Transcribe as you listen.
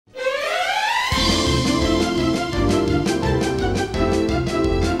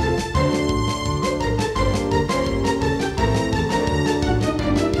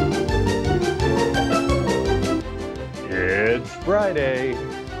Friday.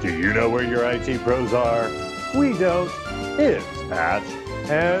 Do you know where your IT pros are? We don't. It's Patch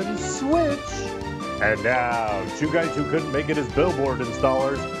and Switch. And now, two guys who couldn't make it as billboard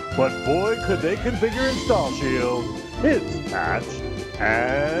installers, but boy, could they configure Install Shield. It's Patch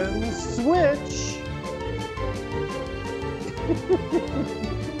and Switch.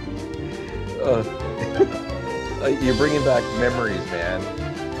 You're bringing back memories, man.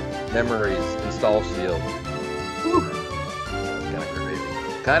 Memories. Install Shield.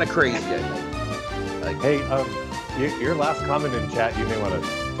 Kind of crazy, I think. Like, hey, your last comment in chat, you may want to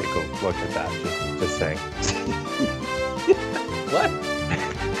take a look at that. Just saying. What?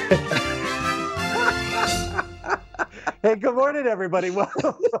 Hey, good morning, everybody.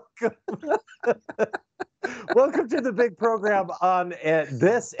 Welcome to the big program on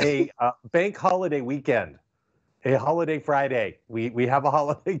this bank holiday weekend. A holiday Friday. We have a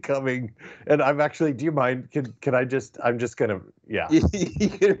holiday coming, and I'm actually. Do you mind? Can I just? I'm just gonna. Yeah. You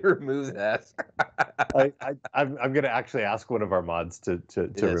can remove that. I'm gonna actually ask one of our mods to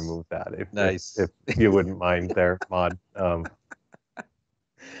remove that. If you wouldn't mind, there, mod.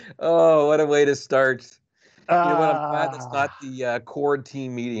 Oh, what a way to start. You know what? I'm glad that's not the core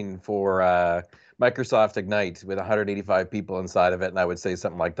team meeting for Microsoft Ignite with 185 people inside of it, and I would say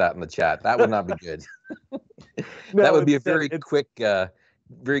something like that in the chat. That would not be good. No, that would be a very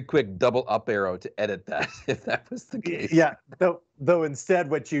quick double up arrow to edit that if that was the case. Yeah, though instead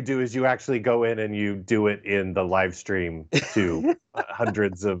what you do is you actually go in and you do it in the live stream to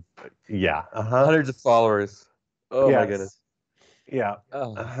hundreds of hundreds of followers. Oh yes. My goodness. Yeah.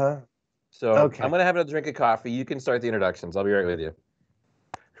 So okay. I'm gonna have another drink of coffee. You can start the introductions. I'll be right with you.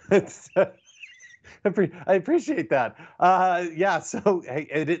 I appreciate that. Yeah. So,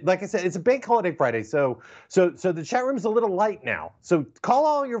 hey, like I said, it's a bank holiday Friday. So the chat room's a little light now. So call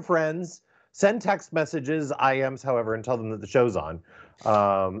all your friends, send text messages, IMs, however, and tell them that the show's on.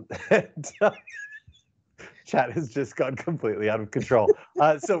 Chat has just gone completely out of control.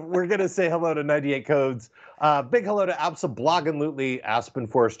 So we're gonna say hello to 98 Codes. Big hello to Absolutely, Aspen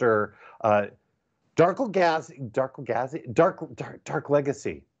Forster, Dark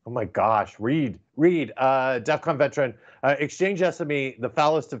Legacy. Oh my gosh, Reed, DEF CON veteran, Exchange SME, the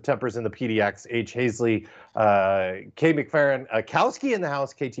foulest of tempers in the PDX, H. Hazley, K. McFerrin, Kowski in the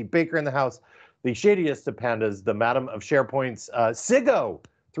house, KT Baker in the house, the shadiest of pandas, the madam of SharePoints, Sigo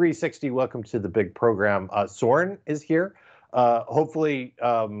 360, welcome to the big program. Soren is here, hopefully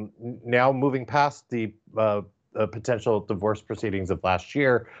now moving past the potential divorce proceedings of last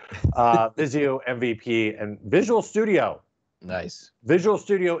year, Vizio MVP and Visual Studio. Nice. Visual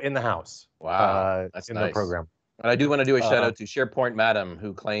Studio in the house. Wow, that's in nice. the program. And I do want to do a shout out to SharePoint Madam,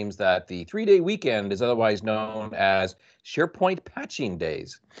 who claims that the 3-day weekend is otherwise known as SharePoint Patching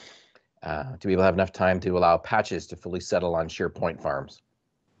Days, to be able to have enough time to allow patches to fully settle on SharePoint farms.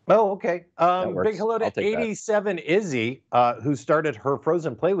 Oh, okay. Big hello to 87 Izzy, who started her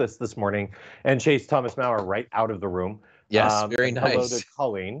Frozen playlist this morning and chased Thomas Maurer right out of the room. Yes, very nice. Hello to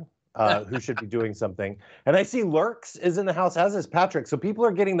Colleen. Who should be doing something. And I see Lurks is in the house, as is Patrick. So people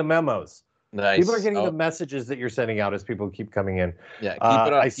are getting the memos. Nice. People are getting the messages that you're sending out as people keep coming in. Yeah, keep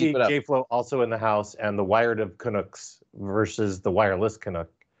it up. I see J-Flow also in the house, and the wired of Canucks versus the wireless Canuck.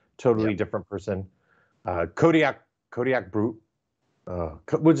 Totally different person. Kodiak Brute.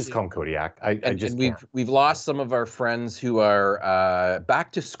 We'll just call him Kodiak. We've lost some of our friends who are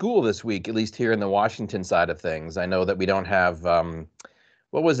back to school this week, at least here in the Washington side of things. I know that we don't have...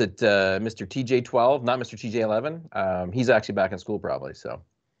 what was it, Mr. TJ12, not Mr. TJ11? He's actually back in school probably, so.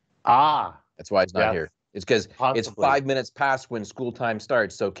 That's why he's not here. It's because it's 5 minutes past when school time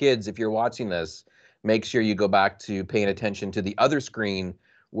starts. So kids, if you're watching this, make sure you go back to paying attention to the other screen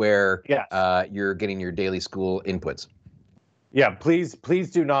where you're getting your daily school inputs. Yeah, please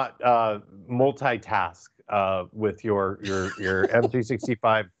do not multitask with your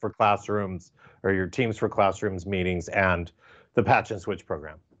M365 for classrooms or your Teams for Classrooms meetings and the Patch and Switch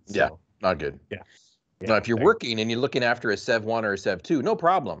program. So, yeah, not good. Yeah. Now, if you're working and you're looking after a Sev 1 or a Sev 2, no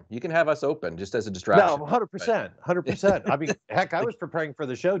problem. You can have us open just as a distraction. No, 100%. I mean, heck, I was preparing for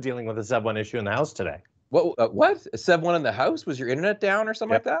the show dealing with a Sev 1 issue in the house today. What? A Sev 1 in the house? Was your internet down or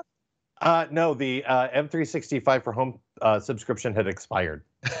something like that? No, the M365 for home subscription had expired.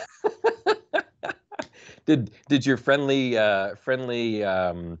 Did your friendly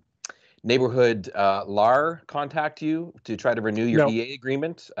neighborhood LAR contact you to try to renew your EA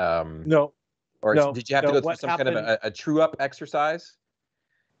agreement? No. Or did you have to go through some kind of a true-up exercise?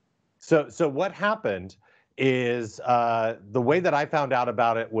 So what happened is the way that I found out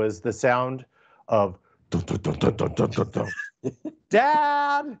about it was the sound of dun, dun, dun, dun, dun, dun, dun, dun.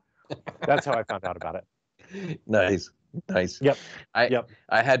 Dad! That's how I found out about it. Nice. Nice. Yep. I Yep.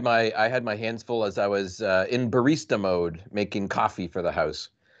 I had my hands full as I was in barista mode making coffee for the house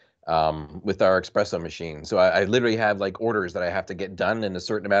with our espresso machine. So I literally have like orders that I have to get done in a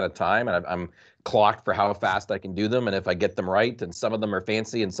certain amount of time, and I'm clocked for how fast I can do them, and if I get them right. And some of them are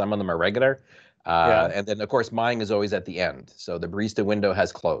fancy, and some of them are regular. Yeah. And then of course mine is always at the end, so the barista window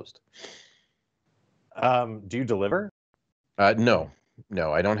has closed. Do you deliver? No,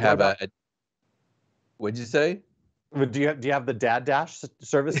 no, I don't What have about? What'd you say? Do you have the Dad Dash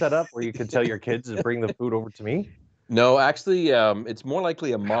service set up where you can tell your kids to bring the food over to me? No, actually, it's more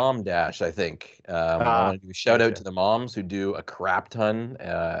likely a mom dash, I think. I Ah, want to do a shout out gotcha. to the moms who do a crap ton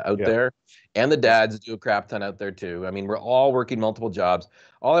out Yeah. there, and the Yeah. dads do a crap ton out there too. I mean, we're all working multiple jobs.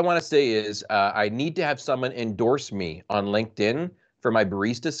 All I want to say is I need to have someone endorse me on LinkedIn for my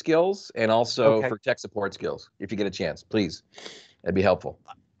barista skills and also Okay. for tech support skills. If you get a chance, please, that'd be helpful.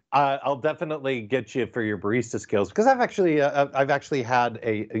 I'll definitely get you for your barista skills because I've actually had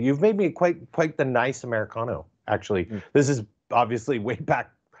a you've made me quite the nice Americano actually. Mm. This is obviously way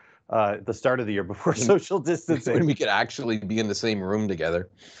back at the start of the year before When, social when distancing. we could actually be in the same room together.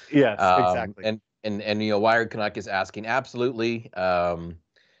 Yes, exactly. And Wired Canuck is asking absolutely.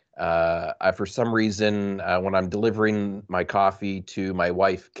 I, for some reason, when I'm delivering my coffee to my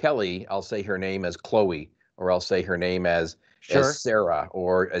wife Kelly, I'll say her name as Chloe, or I'll say her name as Sure. Sarah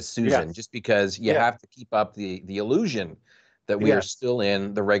or as Susan, Yes. just because you Yeah. have to keep up the illusion that we are Yes. still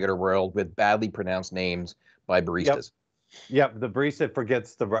in the regular world with badly pronounced names by Yep. baristas. Yep. The barista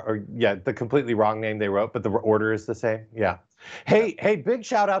forgets the completely wrong name they wrote, but the order is the same. Yeah. Yeah. Hey, big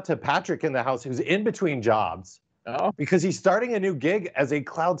shout out to Patrick in the house who's in between jobs, Oh, because he's starting a new gig as a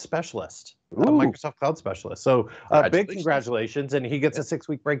cloud specialist, a ooh, Microsoft cloud specialist. So big congratulations. congratulations, and he gets Yeah. a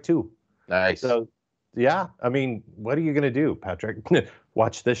 6-week break too. Nice. So yeah, I mean, what are you gonna do, Patrick?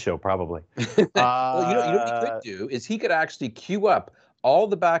 Watch this show probably. Well, you know what he could Uh, do is he could actually queue up all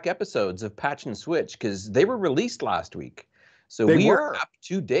the back episodes of Patch and Switch because they were released last week. So they we are were. up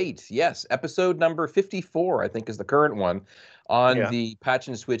to date. Yes, episode number 54, I think, is the current one on Yeah. the Patch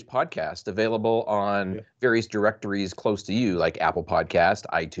and Switch podcast, available on Yeah. various directories close to you, like Apple Podcast,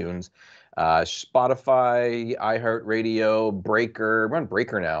 iTunes, Spotify, iHeartRadio, Breaker. We're on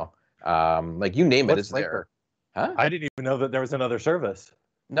Breaker now. Like you name it, What's it's there. Breaker? Huh? I didn't even know that there was another service.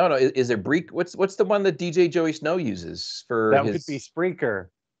 No, no. Is there Break? What's the one that DJ Joey Snow uses for That would be his Spreaker.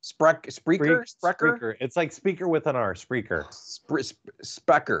 Spreaker? Sprecher? Spreaker. It's like speaker with an R. Spreaker.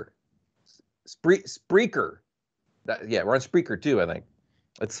 Specker. Spreaker. Yeah, we're on Spreaker too, I think.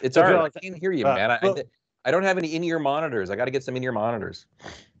 It's So hard. Phil, I can't hear you, man. Phil, I don't have any in-ear monitors. I got to get some in-ear monitors.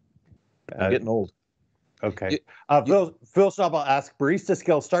 I'm getting old. okay. You, you, Phil Schnabel asked, barista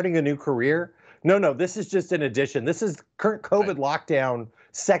skills, starting a new career? No, this is just an addition. This is current COVID lockdown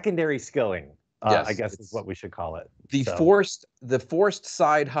secondary skilling, I yes, guess is it's what we should call it. the So forced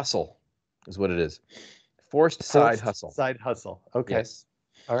side hustle is what it is. Forced side forced hustle. side hustle. Okay. Yes.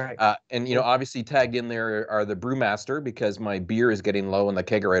 All right. And obviously tagged in there are the brewmaster because my beer is getting low in the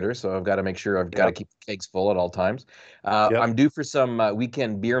kegerator, so I've got to make sure I've got to Yep. keep the kegs full at all times. Yep. I'm due for some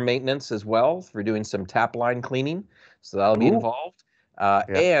weekend beer maintenance as well for doing some tap line cleaning, so that'll be Ooh. involved. Yeah.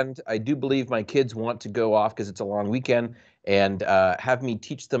 And I do believe my kids want to go off because it's a long weekend and have me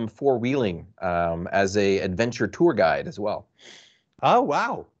teach them four-wheeling as a adventure tour guide as well. Oh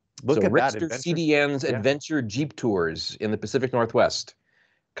wow. Look So at that Rickster adventure. CDN's Yeah. Adventure Jeep Tours in the Pacific Northwest,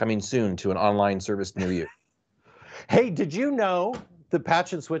 coming soon to an online service near you. Hey, did you know that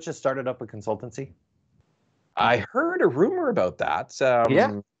Patch and Switch has started up a consultancy? I heard a rumor about that.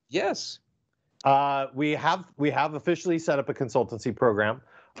 Yeah. Yes. We have officially set up a consultancy program.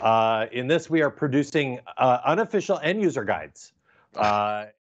 In this, we are producing unofficial end user guides. I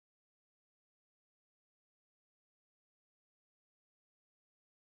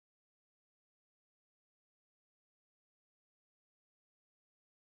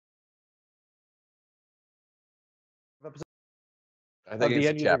Of think the it's a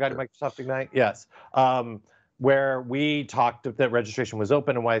end user guide to chapter. Microsoft Ignite, yes, where we talked that registration was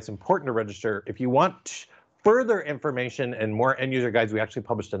open and why it's important to register. If you want further information and more end user guides, we actually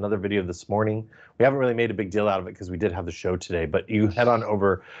published another video this morning. We haven't really made a big deal out of it because we did have the show today, but you head on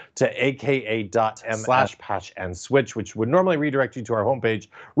over to aka.m/patch and switch, which would normally redirect you to our homepage,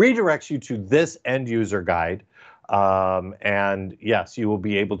 redirects you to this end user guide. And yes, you will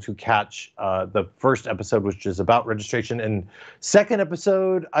be able to catch the first episode, which is about registration, and second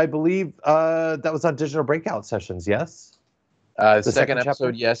episode, I believe that was on digital breakout sessions. Yes. The The second chapter?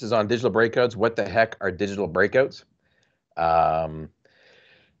 episode, yes, is on digital breakouts. What the heck are digital breakouts? And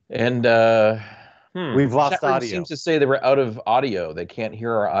We've lost chat room audio. seems to say they were out of audio. They can't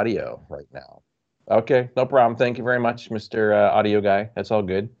hear our audio right now. Okay, no problem. Thank you very much, Mr. Audio Guy. That's all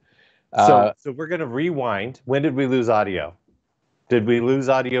good. So we're going to rewind. When did we lose audio? Did we lose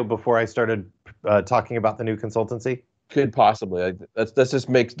audio before I started talking about the new consultancy? Could possibly.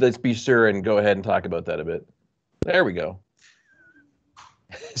 Let's be sure and go ahead and talk about that a bit. There we go.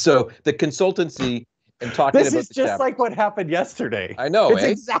 So the consultancy and talking this about is just like what happened yesterday. I know. It's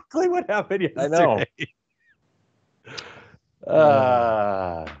exactly what happened yesterday. I know.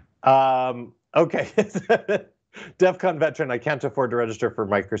 Okay. DEF CON veteran, I can't afford to register for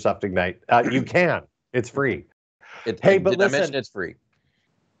Microsoft Ignite. You can. It's free. But listen, I mention it's free?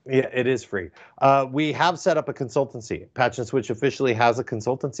 Yeah, it is free. We have set up a consultancy. Patch and Switch officially has a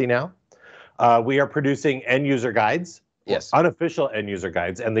consultancy now. We are producing end user guides. Yes. Unofficial end user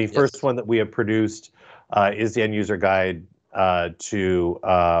guides. And the first one that we have produced is the end user guide to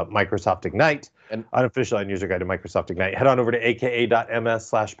Microsoft Ignite. An unofficial end user guide to Microsoft Ignite. Head on over to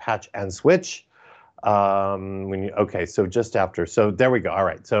aka.ms/patch-and-switch. Okay, so just after. So there we go. All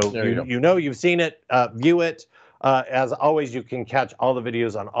right. So you've seen it, view it. As always, you can catch all the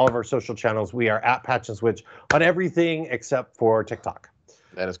videos on all of our social channels. We are at Patch and Switch on everything except for TikTok.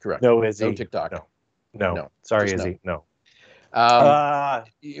 That is correct. No, Izzy. No TikTok. No. Sorry, Izzy. No.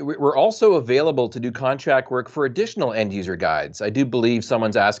 We're also available to do contract work for additional end user guides. I do believe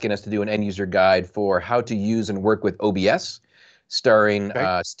someone's asking us to do an end user guide for how to use and work with OBS, starring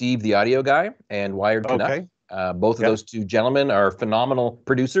Steve, the audio guy, and Wired Canuck. Both of those two gentlemen are phenomenal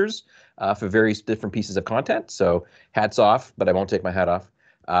producers for various different pieces of content. So hats off, but I won't take my hat off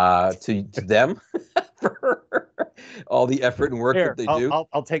to them for all the effort and work that they do.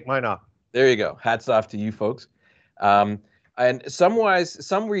 I'll take mine off. There you go. Hats off to you folks. And some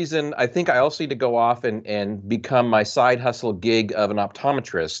reason, I think I also need to go off and become my side hustle gig of an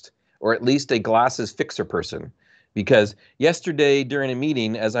optometrist, or at least a glasses fixer person. Because yesterday during a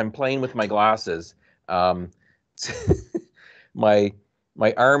meeting, as I'm playing with my glasses, my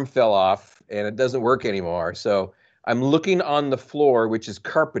arm fell off and it doesn't work anymore. So I'm looking on the floor, which is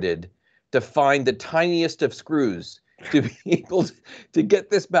carpeted, to find the tiniest of screws to be able to get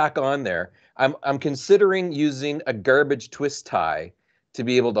this back on there. I'm considering using a garbage twist tie to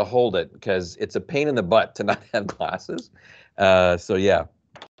be able to hold it, because it's a pain in the butt to not have glasses. So yeah.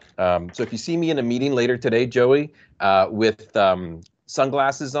 So if you see me in a meeting later today, Joey, with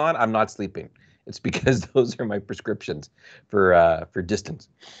sunglasses on, I'm not sleeping. It's because those are my prescriptions for distance.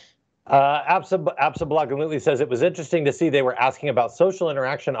 Absolutely says it was interesting to see they were asking about social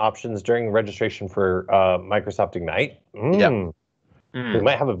interaction options during registration for Microsoft Ignite. Yeah. We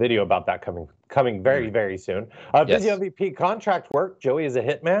might have a video about that coming very, very soon. Video MVP contract work. Joey is a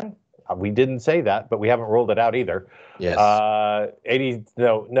hitman. We didn't say that, but we haven't rolled it out either. Yes. 80.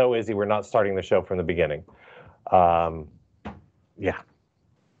 No, Izzy, we're not starting the show from the beginning. Yeah.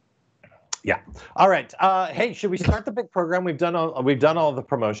 All right. Hey, should we start the big program? We've done all the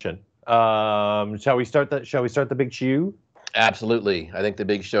promotion. Shall we start the big show? Absolutely. I think the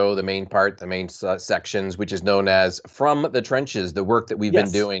big show, the main part, the main sections, which is known as From the Trenches, the work that we've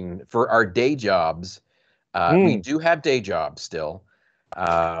been doing for our day jobs. We do have day jobs still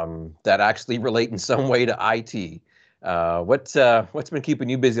that actually relate in some way to IT. What's been keeping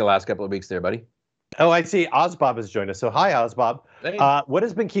you busy the last couple of weeks there, buddy? Oh, I see. Ozbob has joined us. So hi, Ozbob. Hey. What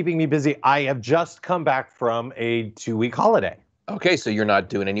has been keeping me busy? I have just come back from a 2-week holiday. Okay, so you're not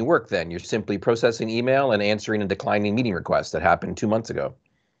doing any work then. You're simply processing email and answering and declining meeting requests that happened 2 months ago.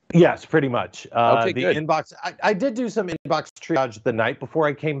 Yes, pretty much. Okay, the good. Inbox. I did do some inbox triage the night before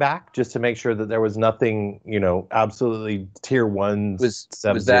I came back, just to make sure that there was nothing, absolutely tier 1. Was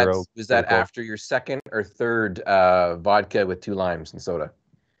that after your second or third vodka with 2 limes and soda?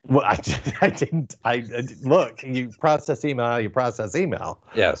 Well, I didn't. Look. You process email.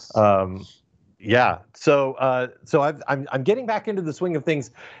 Yes. Yeah. So I'm getting back into the swing of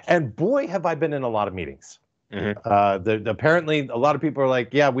things, and boy, have I been in a lot of meetings. Mm-hmm. Apparently, a lot of people are like,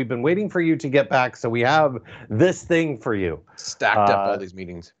 "Yeah, we've been waiting for you to get back, so we have this thing for you." Stacked up all these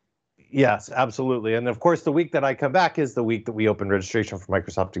meetings. Yes, absolutely. And of course, the week that I come back is the week that we open registration for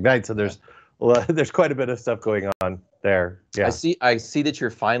Microsoft Ignite. So there's quite a bit of stuff going on there. Yeah. I see that you're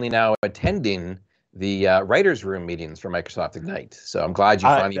finally now attending the writers' room meetings for Microsoft Ignite. So I'm glad you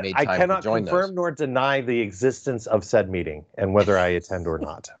finally made time to join those. I cannot confirm nor deny the existence of said meeting and whether I attend or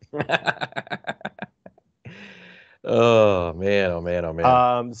not. Oh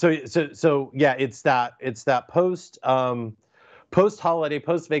man! So yeah, it's that post holiday,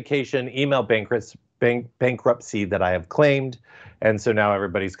 post vacation email bankruptcy that I have claimed. And so now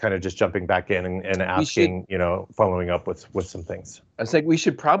everybody's kind of just jumping back in and asking, following up with some things. I think we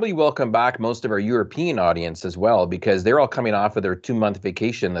should probably welcome back most of our European audience as well, because they're all coming off of their 2-month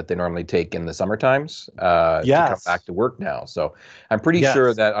vacation that they normally take in the summer times to come back to work now. So I'm pretty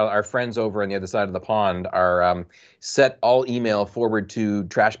sure that our friends over on the other side of the pond are set all email forward to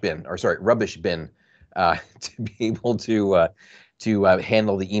rubbish bin to be able to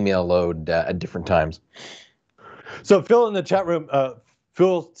handle the email load at different times. So Phil in the chat room,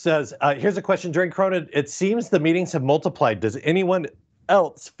 Phil says, here's a question. During Corona, it seems the meetings have multiplied. Does anyone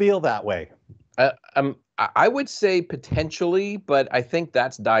else feel that way? I would say potentially, but I think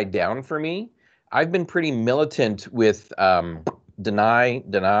that's died down for me. I've been pretty militant with deny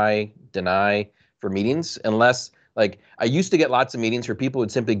for meetings, unless, like, I used to get lots of meetings where people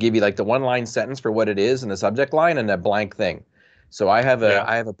would simply give you like the one-line sentence for what it is and the subject line and a blank thing. So I have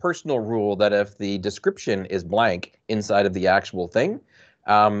a personal rule that if the description is blank inside of the actual thing,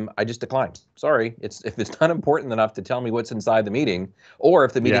 I just decline. Sorry, if it's not important enough to tell me what's inside the meeting, or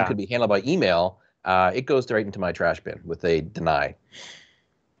if the meeting could be handled by email, it goes right into my trash bin with a deny.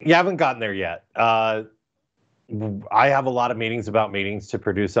 You haven't gotten there yet. I have a lot of meetings about meetings to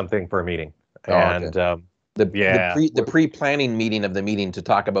produce something for a meeting, the pre-planning meeting of the meeting to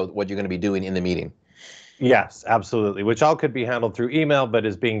talk about what you're going to be doing in the meeting. Yes, absolutely. Which all could be handled through email, but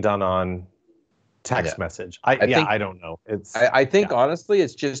is being done on text message. I don't know. I think honestly,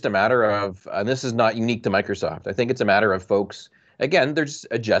 it's just a matter of, and this is not unique to Microsoft. I think it's a matter of folks, again, they're just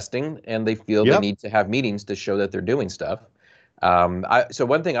adjusting and they feel they need to have meetings to show that they're doing stuff. So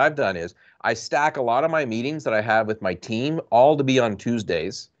one thing I've done is I stack a lot of my meetings that I have with my team all to be on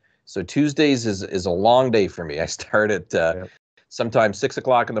Tuesdays. So Tuesdays is a long day for me. I start at sometimes 6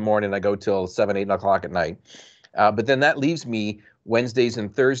 o'clock in the morning. I go till 7, 8 o'clock at night. But then that leaves me Wednesdays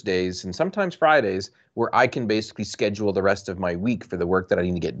and Thursdays and sometimes Fridays where I can basically schedule the rest of my week for the work that I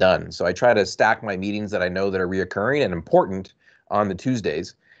need to get done. So I try to stack my meetings that I know that are reoccurring and important on the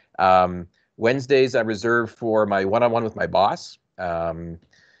Tuesdays. Wednesdays I reserve for my one-on-one with my boss because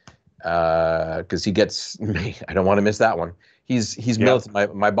he gets me. I don't want to miss that one. He's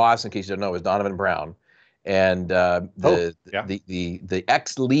militant. My boss, in case you don't know, is Donovan Brown. And the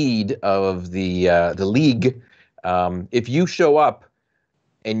ex-lead of the league, if you show up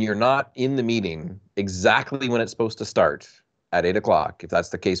and you're not in the meeting exactly when it's supposed to start at 8 o'clock, if that's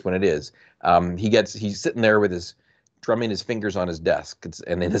the case when it is, he's sitting there with his drumming his fingers on his desk,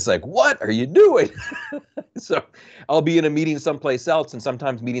 and it's like, what are you doing? So I'll be in a meeting someplace else, and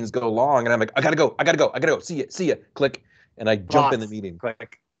sometimes meetings go long, and I'm like, I gotta go. See ya. Click, and I jump in the meeting.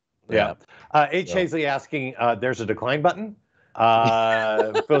 Click. Yeah. H. Hazley asking, there's a decline button.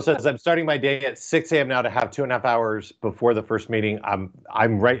 Phil says, I'm starting my day at 6 a.m. now to have 2.5 hours before the first meeting.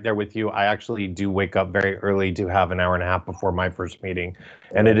 I'm right there with you. I actually do wake up very early to have an hour and a half before my first meeting,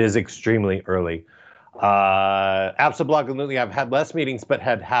 and it is extremely early. Absolutely, I've had less meetings, but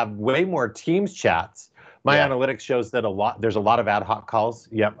have way more Teams chats. My analytics shows that there's a lot of ad hoc calls.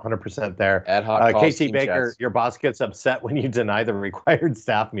 Yep, 100% there. Ad hoc calls, KT Baker, chats. Your boss gets upset when you deny the required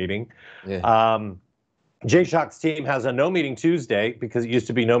staff meeting. J-Shock's team has a no meeting Tuesday because it used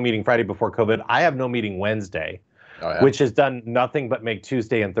to be no meeting Friday before COVID. I have no meeting Wednesday, which has done nothing but make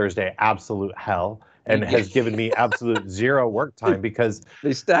Tuesday and Thursday absolute hell and has given me absolute zero work time because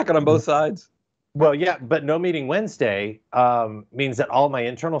they stack it on both sides. Well, yeah, but no meeting Wednesday means that all my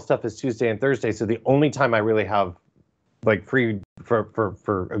internal stuff is Tuesday and Thursday. So the only time I really have like free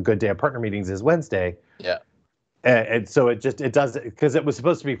for a good day of partner meetings is Wednesday. Yeah. And so it does, because it was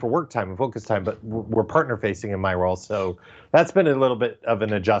supposed to be for work time and focus time, but we're partner facing in my role. So that's been a little bit of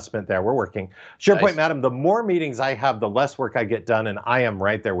an adjustment there. We're working. SharePoint, nice. Madam, the more meetings I have, the less work I get done. And I am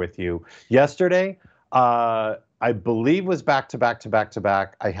right there with you. Yesterday, I believe was back to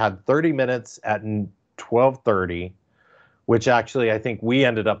back. I had 30 minutes at 12:30, which actually I think we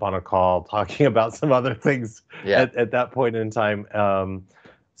ended up on a call talking about some other things at that point in time.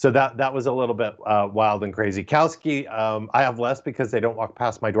 So that was a little bit wild and crazy. Kowski, I have less because they don't walk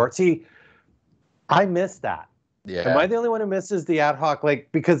past my door. See, I miss that. Yeah. Am I the only one who misses the ad hoc?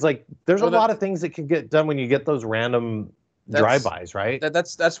 Because there's a lot of things that can get done when you get those random drive-bys, right?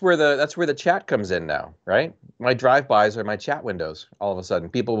 That's where the chat comes in now, right? My drive-bys are my chat windows. All of a sudden,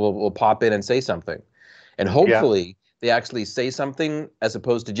 people will pop in and say something, and hopefully they actually say something as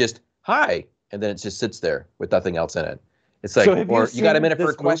opposed to just hi, and then it just sits there with nothing else in it. It's like, or you got a minute for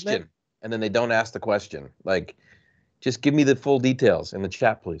a question, and then they don't ask the question. Like, just give me the full details in the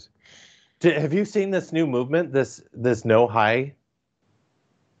chat, please. Have you seen this new movement? This no hi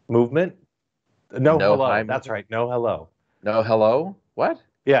movement? No hello. Hi, that's right. No hello. No hello? What?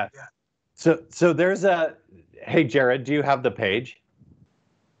 Yeah. So there's a. Hey, Jared, do you have the page?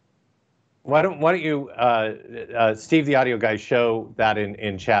 Why don't you, Steve, the audio guy, show that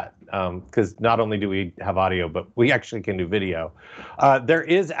in chat? Because not only do we have audio, but we actually can do video. There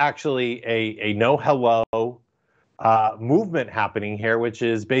is actually a no hello movement happening here, which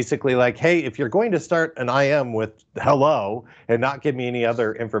is basically like, hey, if you're going to start an IM with hello and not give me any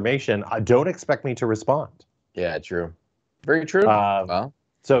other information, don't expect me to respond. Yeah, true. Very true. Well,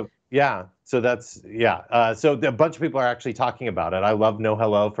 so yeah, so that's so a bunch of people are actually talking about it. I love no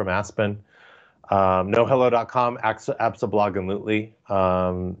hello from Aspen. Nohello.com, Absablog and Lootly.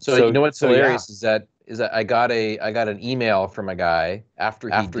 So you know what's hilarious is that I got an email from a guy after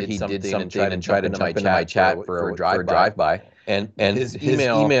he did something and tried to jump into my chat for a drive by. And his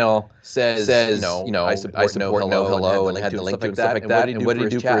email says you know I support no hello and had the link to and stuff like that. And what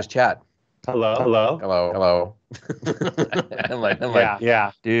did he do for his chat? Hello. I'm like,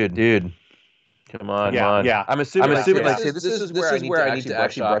 yeah, dude. Come on. Yeah. I'm assuming like this is where I need to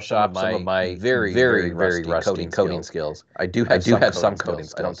actually brush up some of my very rusty coding skills. I do have some coding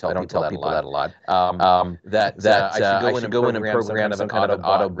skills. I don't tell people that a lot. I should go in and program some kind of an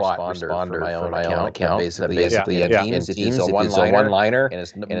auto bot responder for my own account. Basically, in Teams, if it's a one-liner and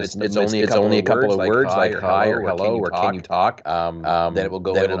it's only a couple of words like hi or hello or can you talk, then it will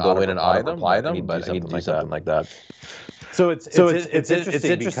go in and auto reply them. But I need to do something like that. So it's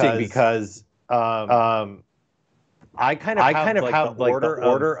interesting because. I kind of have like the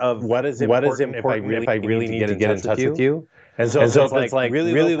order of what is important if I really need to get in touch with you. And so if it's like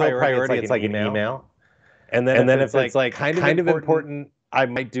really low priority, it's like an email. And then if it's like kind of important, I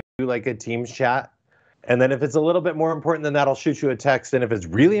might do like a Teams chat. And then if it's a little bit more important than that, I'll shoot you a text. And if it's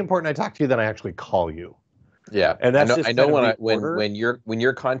really important I talk to you, then I actually call you. Yeah, and that's I know when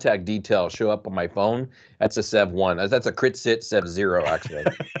your contact details show up on my phone, that's a Sev 1. That's a crit sit Sev 0 actually.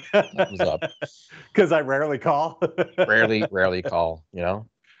 Thumbs up. Because I rarely call. rarely call. You know.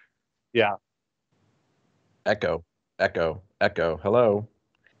 Yeah. Echo. Hello.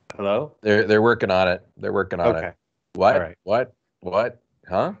 They're working on it. Okay. What? All right. What?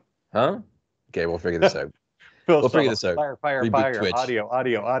 Huh? Okay, we'll figure this out. We'll figure this out. Fire.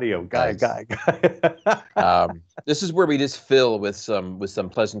 Audio. Guy. This is where we just fill with some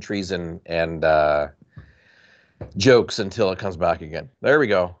pleasantries and jokes until it comes back again. There we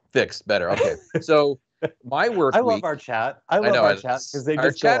go. Fixed. Better. Okay. So my work. I love our chat. I love our chat because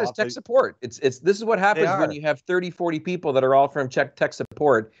our chat is tech support. It's this is what happens when you have 30, 40 people that are all from tech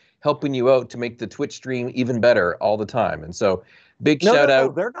support helping you out to make the Twitch stream even better all the time. And so big shout out.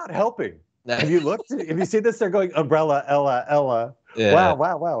 No, they're not helping. Have you looked? If you see this, they're going Umbrella, Ella. Yeah.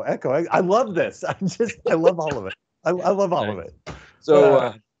 Wow. Echo. I love this. I love all of it. I love all of it.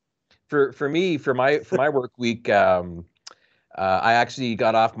 So for my work week, I actually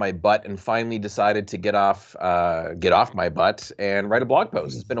got off my butt and finally decided to get off my butt and write a blog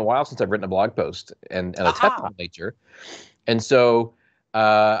post. It's been a while since I've written a blog post and a technical nature, and so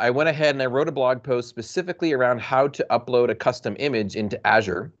I went ahead and I wrote a blog post specifically around how to upload a custom image into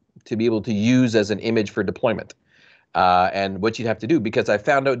Azure to be able to use as an image for deployment, and what you'd have to do, because I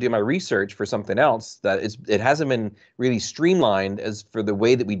found out doing my research for something else that it hasn't been really streamlined as for the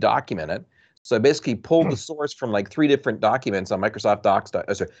way that we document it. So I basically pulled the source from like 3 different documents on Microsoft Docs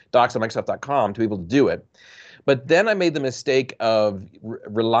on Microsoft.com to be able to do it. But then I made the mistake of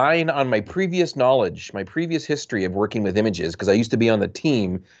relying on my previous knowledge, my previous history of working with images, because I used to be on the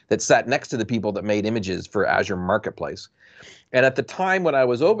team that sat next to the people that made images for Azure Marketplace. And at the time when I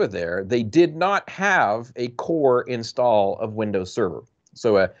was over there, they did not have a core install of Windows Server.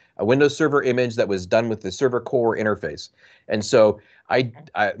 So a Windows Server image that was done with the server core interface. And so I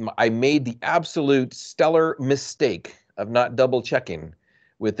made the absolute stellar mistake of not double checking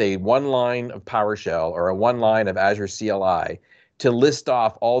with a 1 line of PowerShell or a 1 line of Azure CLI to list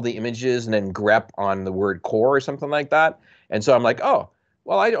off all the images and then grep on the word core or something like that. And so I'm like, oh,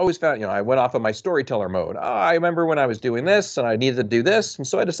 well, I always found, I went off of my storyteller mode. Oh, I remember when I was doing this and I needed to do this. And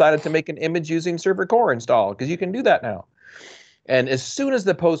so I decided to make an image using server core install because you can do that now. And as soon as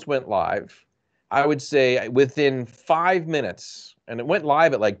the post went live, I would say within 5 minutes, and it went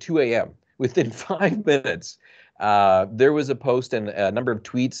live at like 2 a.m. Within 5 minutes, there was a post and a number of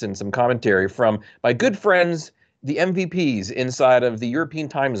tweets and some commentary from my good friends, the MVPs inside of the European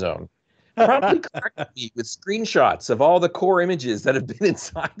time zone, promptly corrected me with screenshots of all the core images that have been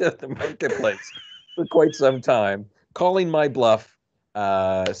inside of the marketplace for quite some time, calling my bluff.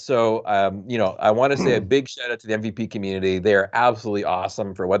 I want to say a big shout out to the MVP community. They are absolutely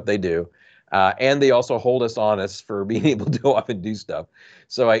awesome for what they do. And they also hold us honest for being able to go off and do stuff.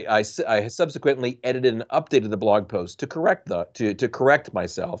 So I subsequently edited and updated the blog post to correct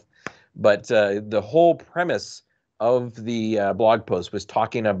myself. But the whole premise of the blog post was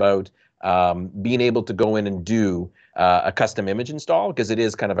talking about being able to go in and do a custom image install, because it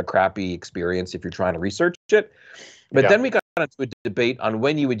is kind of a crappy experience if you're trying to research it. But then we got into a debate on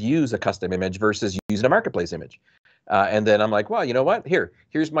when you would use a custom image versus using a marketplace image. And then I'm like, well, you know what?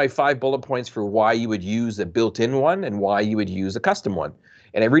 Here's my 5 bullet points for why you would use a built-in one and why you would use a custom one.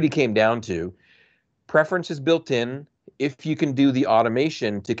 And it really came down to preference is built in. If you can do the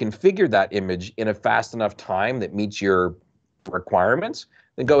automation to configure that image in a fast enough time that meets your requirements,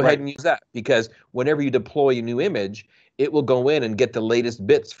 then go ahead and use that. Because whenever you deploy a new image, it will go in and get the latest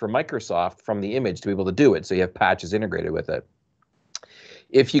bits from Microsoft from the image to be able to do it. So you have patches integrated with it.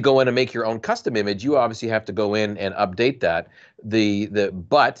 If you go in and make your own custom image, you obviously have to go in and update that.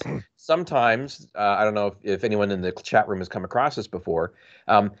 But sometimes, I don't know if anyone in the chat room has come across this before,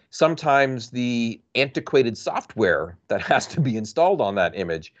 sometimes the antiquated software that has to be installed on that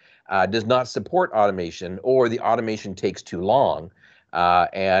image does not support automation, or the automation takes too long,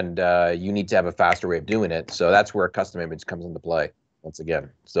 and you need to have a faster way of doing it. So that's where a custom image comes into play once again.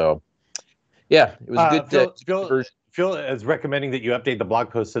 So yeah, it was a good version. Phil is recommending that you update the blog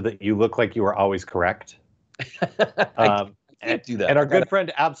post so that you look like you are always correct. I can't do that. And our good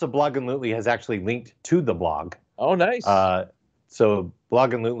friend Absolutely has actually linked to the blog. Oh, nice. So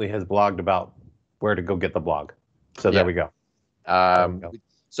Blogginglootly has blogged about where to go get the blog. So there we go.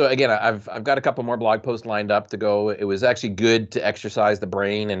 So again, I've got a couple more blog posts lined up to go. It was actually good to exercise the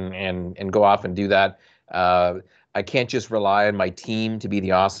brain and go off and do that. I can't just rely on my team to be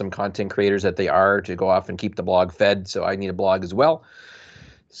the awesome content creators that they are to go off and keep the blog fed. So I need a blog as well.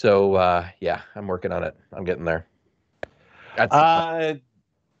 So yeah, I'm working on it. I'm getting there.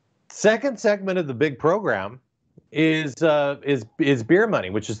 Second segment of the big program is beer money,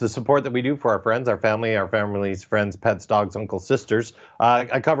 which is the support that we do for our friends, our family, our family's friends, pets, dogs, uncles, sisters.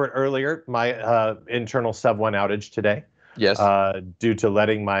 I covered earlier my internal Sub1 outage today. Yes. Due to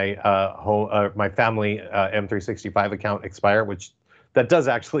letting my my family M365 account expire, which that does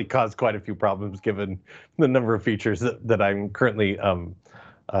actually cause quite a few problems given the number of features that I'm currently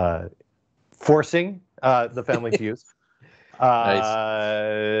forcing the family to use.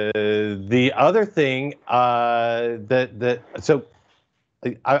 Nice. The other thing so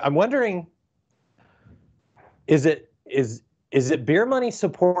I'm wondering, is it beer money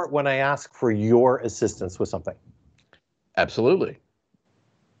support when I ask for your assistance with something? Absolutely.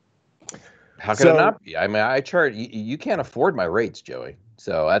 How could it not be? I mean, I charge you can't afford my rates, Joey.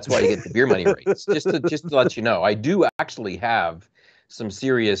 So that's why you get the beer money rates. Just to let you know, I do actually have some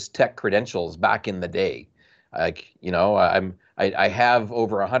serious tech credentials back in the day. Like, you know, I have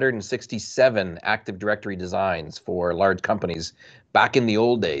over 167 Active Directory designs for large companies back in the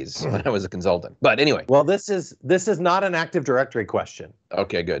old days when I was a consultant. But anyway. Well, this is not an Active Directory question.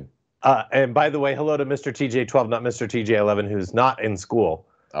 Okay, good. And by the way, hello to Mr. TJ12, not Mr. TJ11, who's not in school.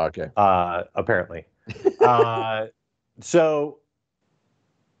 Okay. Apparently. So,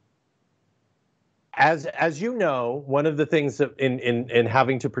 as you know, one of the things that in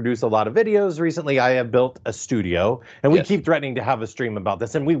having to produce a lot of videos recently, I have built a studio, and we keep threatening to have a stream about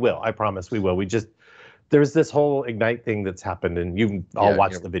this, and we will. I promise we will. There's this whole Ignite thing that's happened, and you've all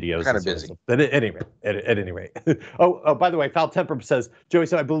watched the videos. Kind of busy. But at any rate. Oh, by the way, Foul Temper says, Joey,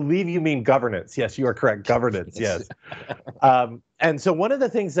 so I believe you mean governance. Yes, you are correct. Governance, yes. And so one of the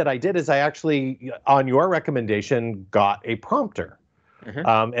things that I did is I actually, on your recommendation, got a prompter.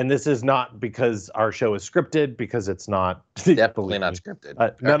 Mm-hmm. And this is not because our show is scripted, because it's not. Definitely not scripted.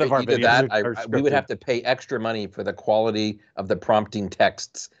 None of our videos are scripted. We would have to pay extra money for the quality of the prompting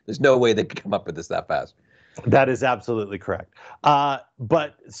texts. There's no way they could come up with this that fast. That is absolutely correct.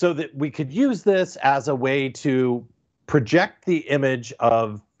 But so that we could use this as a way to project the image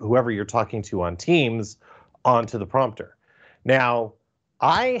of whoever you're talking to on Teams onto the prompter. Now,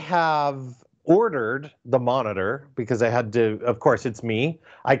 I have ordered the monitor because I had to, of course, it's me.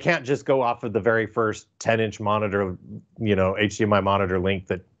 I can't just go off of the very first 10-inch monitor, HDMI monitor link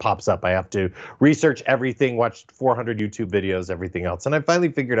that pops up. I have to research everything, watch 400 YouTube videos, everything else. And I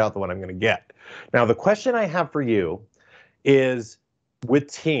finally figured out the one I'm going to get. Now, the question I have for you is,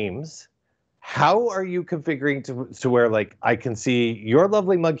 with Teams, how are you configuring to where, like, I can see your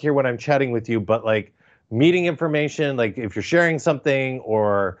lovely mug here when I'm chatting with you, but, like, meeting information, like if you're sharing something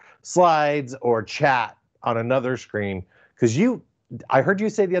or slides or chat on another screen, because I heard you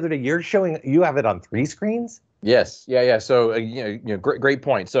say the other day you have it on 3 screens. Yes, yeah. So great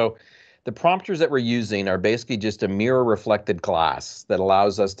point. So the prompters that we're using are basically just a mirror reflected glass that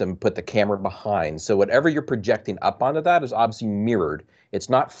allows us to put the camera behind. So whatever you're projecting up onto that is obviously mirrored. It's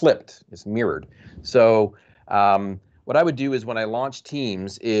not flipped, it's mirrored. So what what I would do is when I launch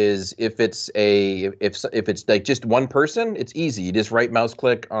Teams is if it's like just one person, it's easy. You just right mouse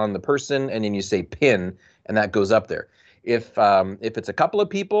click on the person and then you say pin, and that goes up there. If it's a couple of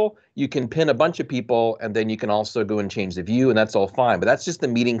people, you can pin a bunch of people, and then you can also go and change the view, and that's all fine. But that's just the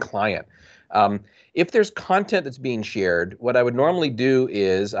meeting client. If there's content that's being shared, what I would normally do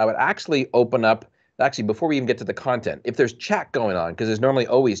is I would actually open up, actually before we even get to the content, if there's chat going on, because there's normally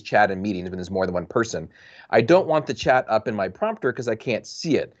always chat in meetings when there's more than one person, I don't want the chat up in my prompter because I can't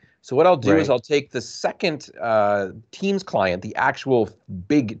see it. So what I'll do is I'll take the second Teams client, the actual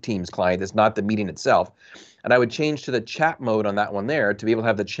big Teams client that's not the meeting itself, and I would change to the chat mode on that one there to be able to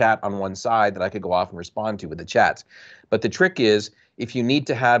have the chat on one side that I could go off and respond to with the chats. But the trick is, if you need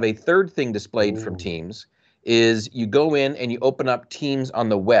to have a third thing displayed from Teams, is you go in and you open up Teams on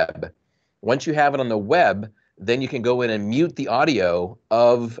the web. Once you have it on the web, then you can go in and mute the audio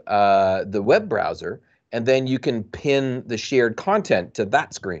of the web browser, and then you can pin the shared content to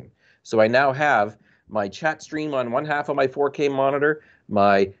that screen. So I now have my chat stream on one half of my 4K monitor,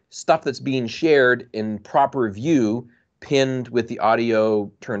 my stuff that's being shared in proper view, pinned with the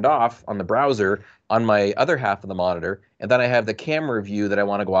audio turned off on the browser on my other half of the monitor, and then I have the camera view that I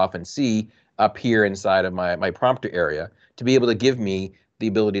want to go off and see up here inside of my prompter area to be able to give me the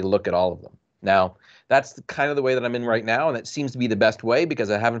ability to look at all of them. Now, that's kind of the way that I'm in right now, and that seems to be the best way because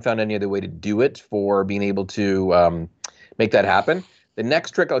I haven't found any other way to do it for being able to make that happen. The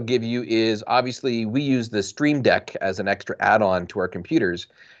next trick I'll give you is, obviously, we use the Stream Deck as an extra add-on to our computers.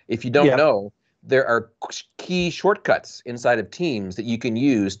 If you don't know, there are key shortcuts inside of Teams that you can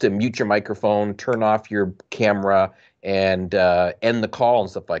use to mute your microphone, turn off your camera, and end the call and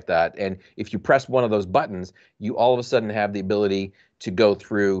stuff like that. And if you press one of those buttons, you all of a sudden have the ability to go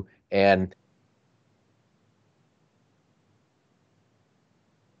through and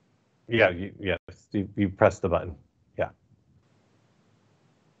you press the button. Yeah.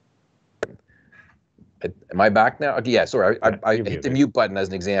 Am I back now? Okay, yeah, sorry. I hit the mute button as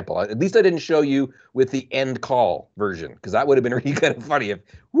an example. At least I didn't show you with the end call version, because that would have been really kind of funny if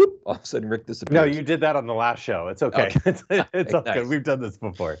whoop, all of a sudden Rick disappears. No, you did that on the last show. It's okay. It's all good. We've done this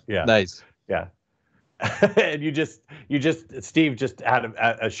before. Yeah. Nice. Yeah. And Steve just had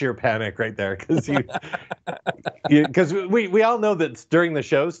a sheer panic right there because we all know that during the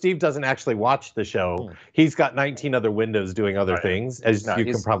show, Steve doesn't actually watch the show. He's got 19 other windows doing other things, as you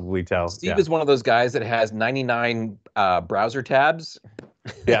can probably tell. Steve is one of those guys that has 99 browser tabs.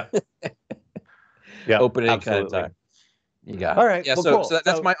 Yeah. Yeah. Open any absolutely. kind of time. You got it. All right. Yeah. Well, so, cool. so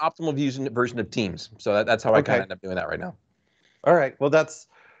that's my optimal version of Teams. So that's how I kind of end up doing that right now. All right. Well, that's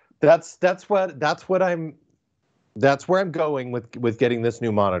where I'm going with getting this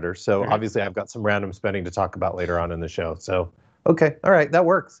new monitor. So obviously I've got some random spending to talk about later on in the show. So, okay. All right. That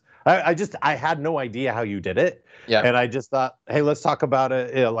works. I had no idea how you did it. Yeah. And I just thought, hey, let's talk about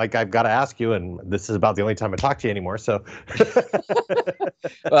it. You know, like, I've got to ask you, and this is about the only time I talk to you anymore. So,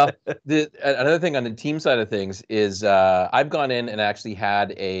 well, another thing on the team side of things is I've gone in and actually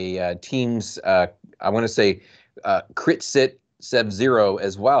had a Teams, I want to say crit sit Sub Zero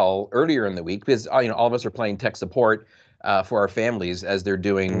as well earlier in the week, because all of us are playing tech support for our families as they're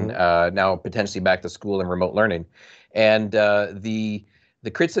doing now potentially back to school and remote learning. And the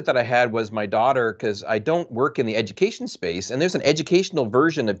crit sit that I had was my daughter, because I don't work in the education space, and there's an educational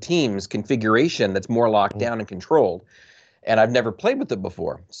version of Teams configuration that's more locked down and controlled. And I've never played with it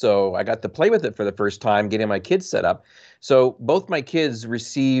before. So I got to play with it for the first time, getting my kids set up. So both my kids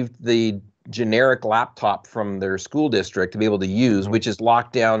received the generic laptop from their school district to be able to use, which is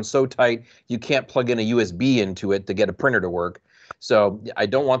locked down so tight you can't plug in a USB into it to get a printer to work. So I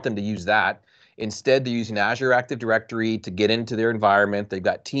don't want them to use that. Instead, they're using Azure Active Directory to get into their environment. They've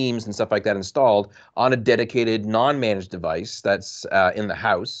got Teams and stuff like that installed on a dedicated non-managed device that's in the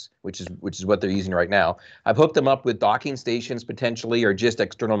house, which is what they're using right now. I've hooked them up with docking stations potentially, or just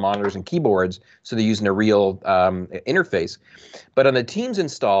external monitors and keyboards, so they're using a real interface. But on the Teams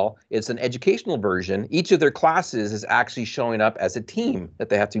install, it's an educational version. Each of their classes is actually showing up as a team that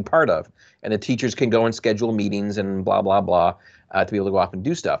they have to be part of, and the teachers can go and schedule meetings and blah, blah, blah to be able to go off and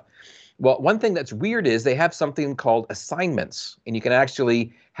do stuff. Well, one thing that's weird is they have something called assignments, and you can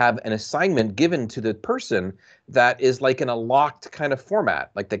actually have an assignment given to the person that is like in a locked kind of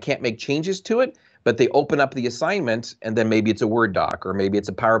format. Like, they can't make changes to it, but they open up the assignment, and then maybe it's a Word doc, or maybe it's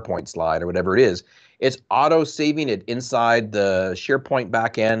a PowerPoint slide, or whatever it is. It's auto-saving it inside the SharePoint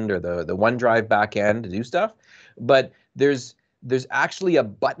backend or the OneDrive backend to do stuff. But there's actually a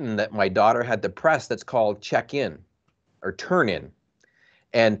button that my daughter had to press that's called check in or turn in.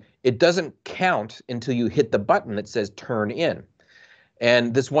 And it doesn't count until you hit the button that says turn in.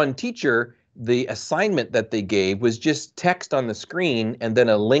 And this one teacher the assignment that they gave was just text on the screen and then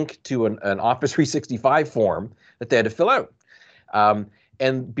a link to an Office 365 form that they had to fill out.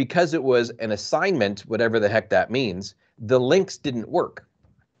 And because it was an assignment, whatever the heck that means, the links didn't work.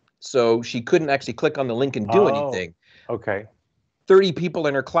 So she couldn't actually click on the link and do anything. Okay. 30 people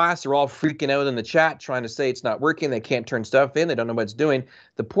in her class are all freaking out in the chat trying to say it's not working. They can't turn stuff in. They don't know what it's doing.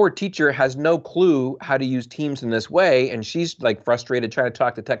 The poor teacher has no clue how to use Teams in this way. And she's like frustrated trying to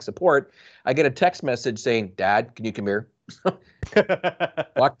talk to tech support. I get a text message saying, Dad, can you come here?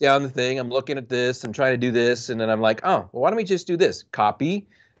 Walk down the thing. I'm looking at this. I'm trying to do this. And then I'm like, oh, well, why don't we just do this? Copy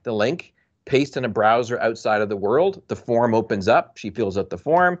the link, paste in a browser outside of the world. The form opens up. She fills out the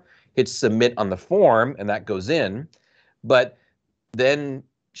form, hits submit on the form, and that goes in. But then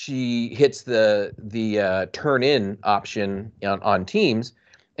she hits the turn in option on Teams,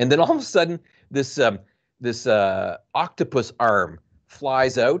 and then all of a sudden this octopus arm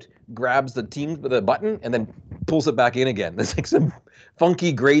flies out, grabs the button, and then pulls it back in again. It's like some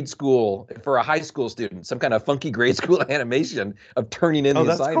funky grade school for a high school student, some kind of funky grade school animation of turning in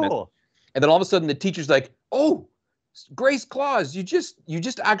the assignment. Cool. And then all of a sudden the teacher's like, "Oh, Grace Claus, you just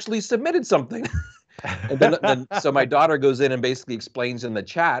actually submitted something." And then so my daughter goes in and basically explains in the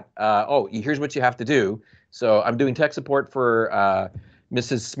chat, oh, here's what you have to do. So I'm doing tech support for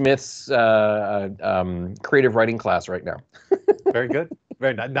Mrs. Smith's creative writing class right now. Very good.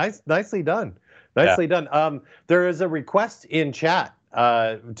 Very nice. Nicely done. Nicely done. There is a request in chat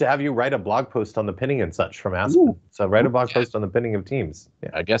to have you write a blog post on the pinning and such from Aspen. Ooh. So write a blog post on the pinning of Teams.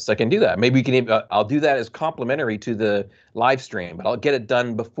 Yeah. I guess I can do that. Maybe we can. I'll do that as complimentary to the live stream, but I'll get it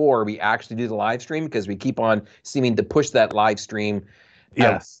done before we actually do the live stream because we keep on seeming to push that live stream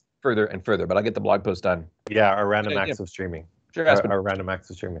further and further. But I'll get the blog post done. Yeah, our random acts of streaming. Sure, our random acts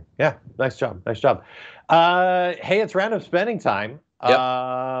of streaming. Yeah, nice job. Nice job. Hey, it's random spending time.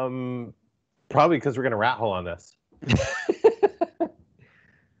 Yep. Probably because we're going to rat hole on this.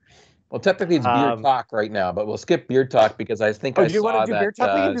 Well, technically it's beer talk right now, but we'll skip beer talk because I think I saw that beer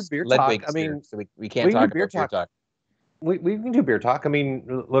talk? We can do beer talk. I mean, so we can't talk about beer talk. We can do beer talk. I mean,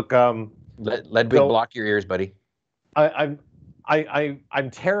 look, Ledwig, block your ears, buddy. I'm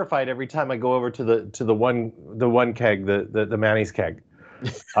terrified every time I go over to the one keg, the Manny's keg,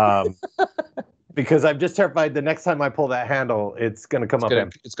 because I'm just terrified the next time I pull that handle, it's gonna come up.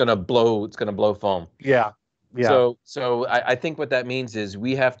 It's gonna blow foam. Yeah. Yeah. So I think what that means is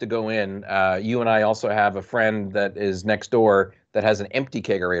we have to go in. You and I also have a friend that is next door that has an empty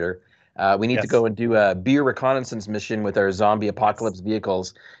kegerator. We need to go and do a beer reconnaissance mission with our zombie apocalypse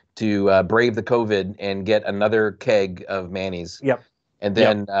vehicles to brave the COVID and get another keg of Manny's. Yep. And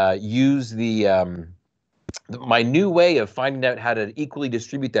then use my new way of finding out how to equally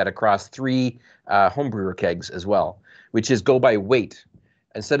distribute that across 3 homebrewer kegs as well, which is go by weight.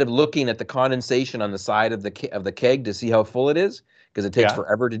 Instead of looking at the condensation on the side of the keg to see how full it is, because it takes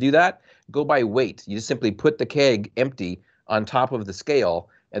forever to do that, go by weight. You just simply put the keg empty on top of the scale,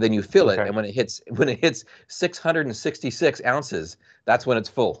 and then you fill it. And when it hits 666 ounces, that's when it's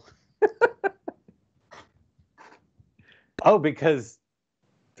full. Oh, because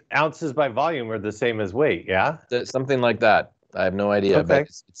ounces by volume are the same as weight, yeah? Something like that. I have no idea. Okay. But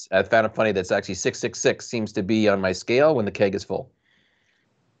I found it funny that's actually 666 seems to be on my scale when the keg is full.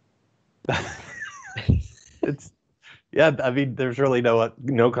 I mean, there's really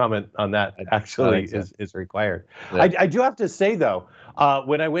no comment on that. Actually, is required. Yeah. I do have to say though,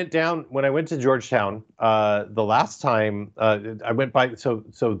 when I went to Georgetown the last time I went by, so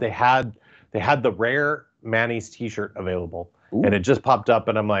they had the rare Manny's T-shirt available. Ooh. And it just popped up,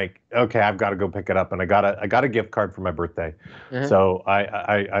 and I'm like, okay, I've got to go pick it up. And I got a gift card for my birthday, so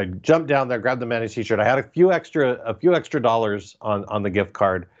I jumped down there, grabbed the Manny's T-shirt. I had a few extra dollars on the gift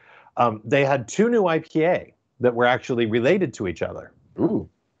card. They had 2 new IPA that were actually related to each other. Ooh.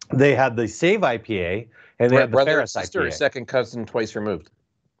 They had the Save IPA and they had the Ferris sister, IPA. Second cousin, twice removed.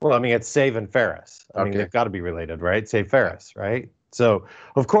 Well, I mean, it's Save and Ferris. I mean, they've got to be related, right? Save Ferris, right? So,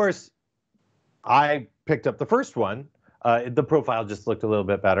 of course, I picked up the first one. The profile just looked a little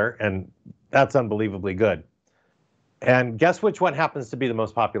bit better, and that's unbelievably good. And guess which one happens to be the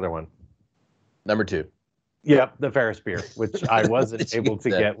most popular one? Number 2. Yep, the Ferris beer, which I wasn't able to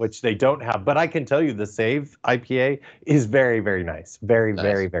get, which they don't have. But I can tell you the Save IPA is very, very nice. Very,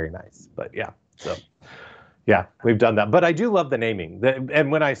 very, very nice. But yeah, so yeah, we've done that. But I do love the naming.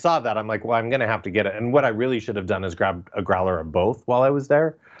 And when I saw that, I'm like, well, I'm going to have to get it. And what I really should have done is grab a growler of both while I was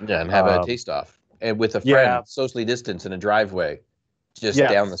there. Yeah, and have a taste off. And with a friend, socially distanced in a driveway, just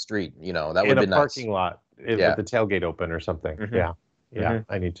down the street. You know, that would be nice. In a parking lot with the tailgate open or something. Yeah. Yeah,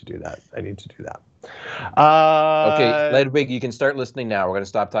 I need to do that. Okay, Ludwig, you can start listening now. We're going to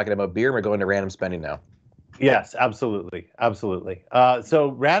stop talking about beer. We're going to random spending now. Yes, absolutely. So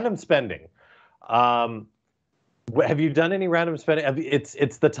random spending. Have you done any random spending?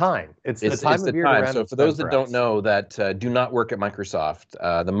 It's the time. It's the time of year to random spend. So for those that don't know that do not work at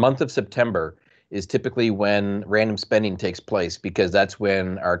Microsoft, the month of September is typically when random spending takes place, because that's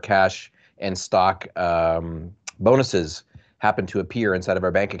when our cash and stock bonuses happen to appear inside of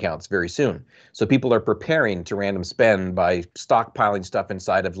our bank accounts very soon. So people are preparing to random spend by stockpiling stuff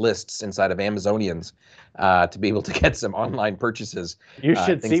inside of lists, inside of Amazonians, to be able to get some online purchases. You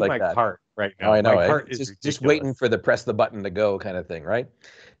should see my cart right now. Oh, I know. My cart is just waiting for the press the button to go kind of thing, right?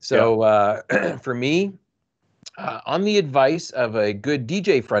 So for me, on the advice of a good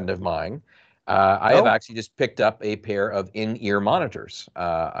DJ friend of mine, I have actually just picked up a pair of in-ear monitors.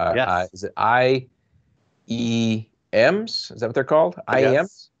 Is it IEMs? Is that what they're called?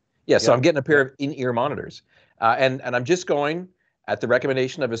 IEMs? Yeah, so I'm getting a pair of in-ear monitors. And I'm just going, at the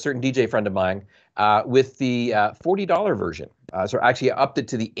recommendation of a certain DJ friend of mine, with the $40 version. So actually I upped it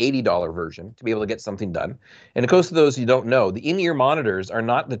to the $80 version to be able to get something done. And of course, to those who don't know, the in-ear monitors are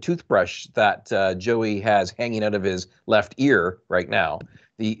not the toothbrush that Joey has hanging out of his left ear right now.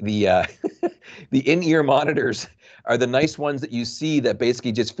 The the in-ear monitors are the nice ones that you see that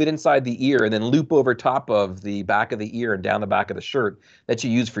basically just fit inside the ear and then loop over top of the back of the ear and down the back of the shirt that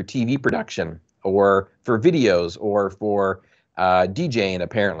you use for TV production or for videos or for DJing,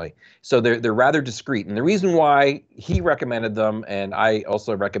 apparently. So they're rather discreet. And the reason why he recommended them, and I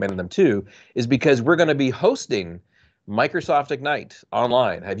also recommended them too, is because we're going to be hosting Microsoft Ignite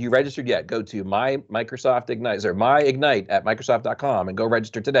online. Have you registered yet? Go to my Microsoft Ignite, or my Ignite at Microsoft.com and go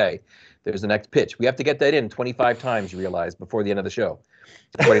register today. There's the next pitch. We have to get that in 25 times, you realize, before the end of the show,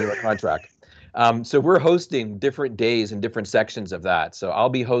 according to our contract. So we're hosting different days and different sections of that. So I'll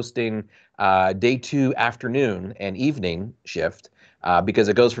be hosting day 2 afternoon and evening shift because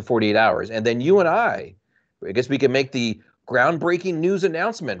it goes for 48 hours. And then you and I guess we can make the groundbreaking news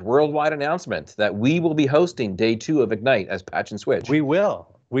announcement, worldwide announcement, that we will be hosting day 2 of Ignite as Patch and Switch. We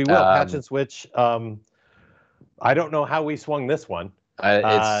will. Patch and Switch. I don't know how we swung this one.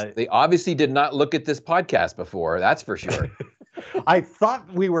 They obviously did not look at this podcast before, that's for sure. I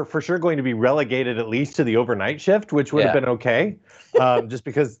thought we were for sure going to be relegated at least to the overnight shift, which would have been okay. Just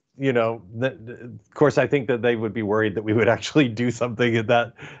because, of course, I think that they would be worried that we would actually do something at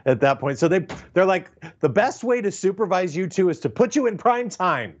that point. So they're like, the best way to supervise you two is to put you in prime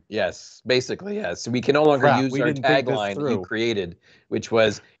time. Yes, basically, yes. We can no longer use our tagline that you created, which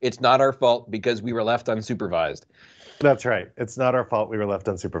was, it's not our fault because we were left unsupervised. That's right. It's not our fault we were left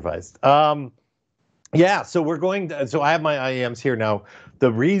unsupervised. So I have my IEMs here now.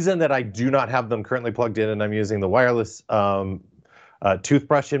 The reason that I do not have them currently plugged in and I'm using the wireless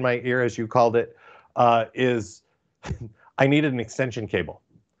toothbrush in my ear, as you called it, is I needed an extension cable.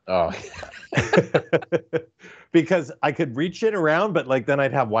 Oh. Because I could reach it around, but then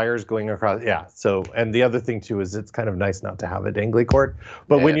I'd have wires going across. Yeah. So, and the other thing too is it's kind of nice not to have a dangly cord.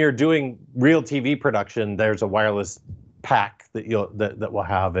 But when you're doing real TV production, there's a wireless pack that that we'll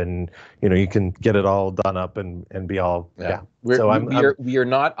have, and you can get it all done up and be all we are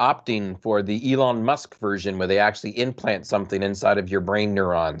not opting for the Elon Musk version where they actually implant something inside of your brain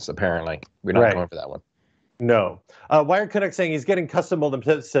neurons. Apparently, we're not going for that one. No. Wired Connect saying he's getting custom molded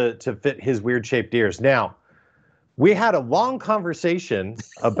tips to fit his weird shaped ears. Now, we had a long conversation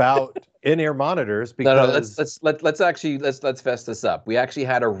about in-ear monitors because let's fess this up. We actually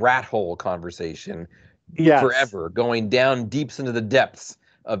had a rat hole conversation. Yes. Forever, going down deep into the depths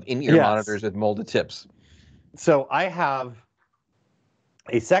of in-ear monitors with molded tips. So I have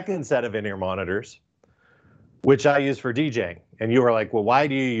a second set of in-ear monitors, which I use for DJing. And you were like, well, why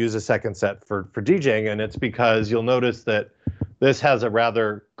do you use a second set for DJing? And it's because you'll notice that this has a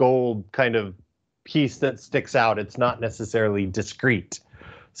rather gold kind of piece that sticks out. It's not necessarily discreet.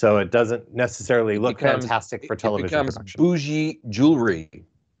 So it doesn't necessarily look fantastic for television production. It becomes bougie jewelry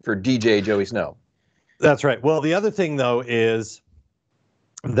for DJ Joey Snow. That's right. Well, the other thing, though, is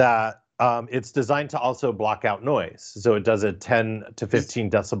that it's designed to also block out noise. So it does a 10 to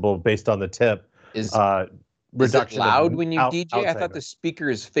 15 decibel based on the tip. Reduction. Is it loud when you DJ? I thought the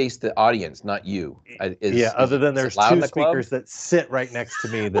speakers face the audience, not you. Other than there's 2 speakers that sit right next to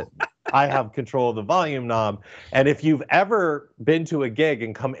me that I have control of the volume knob. And if you've ever been to a gig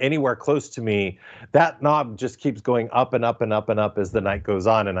and come anywhere close to me, that knob just keeps going up and up and up and up as the night goes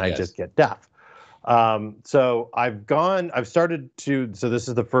on, and I just get deaf. So I've started to, so this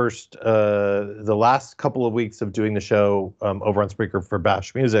is the last couple of weeks of doing the show over on Spreaker for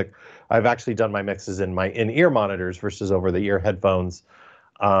Bash Music. I've actually done my mixes in my in-ear monitors versus over-the-ear headphones.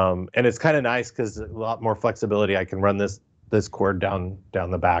 And it's kind of nice because a lot more flexibility. I can run this cord down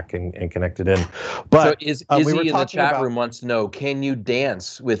the back and connect it in. But so Izzy we in the chat room wants to know, can you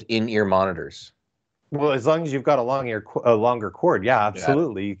dance with in-ear monitors? Well, as long as you've got a longer cord, yeah,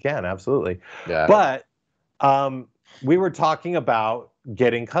 absolutely, you can, absolutely. Yeah. But we were talking about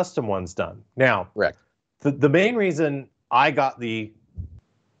getting custom ones done. Now, correct. The main reason I got the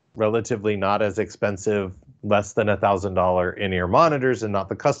relatively not as expensive, less than $1,000 in-ear monitors and not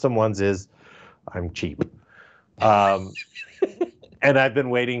the custom ones is I'm cheap. And I've been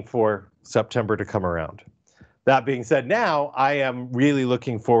waiting for September to come around. That being said, now I am really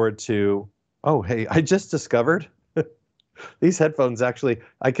looking forward to, oh, hey, I just discovered these headphones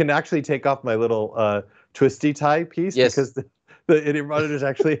I can actually take off my little twisty tie piece because the in-ear monitors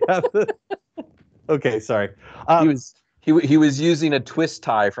actually have the, okay, sorry. He was using a twist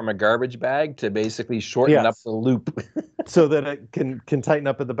tie from a garbage bag to basically shorten up the loop so that it can tighten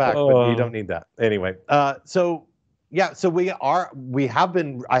up at the back, but you don't need that anyway. So I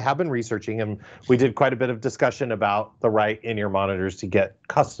have been researching, and we did quite a bit of discussion about the right in-ear monitors to get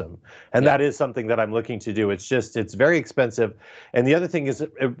custom, and that is something that I'm looking to do. It's very expensive, and the other thing is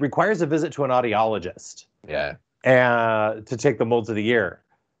it requires a visit to an audiologist. Yeah. And to take the molds of the ear.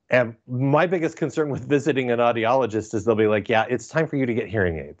 And my biggest concern with visiting an audiologist is they'll be like, yeah, it's time for you to get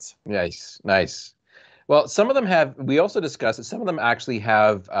hearing aids. Nice. Well, some of them have, we also discussed that some of them actually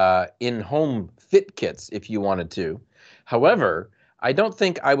have in-home fit kits if you wanted to. However, I don't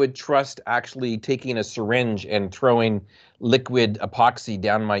think I would trust actually taking a syringe and throwing liquid epoxy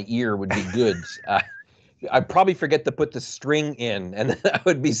down my ear would be good. I'd probably forget to put the string in, and then I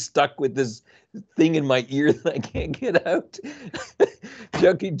would be stuck with this thing in my ear that I can't get out.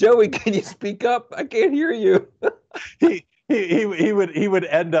 Joey, can you speak up? I can't hear you. He would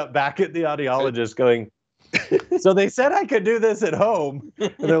end up back at the audiologist going, so they said I could do this at home.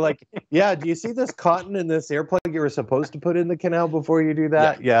 And they're like, yeah, do you see this cotton in this earplug you were supposed to put in the canal before you do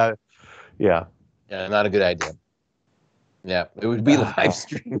that? Yeah, not a good idea. Yeah, it would be live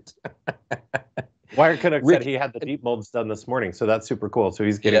streamed. Wire Canuck said he had the deep molds done this morning, so that's super cool. So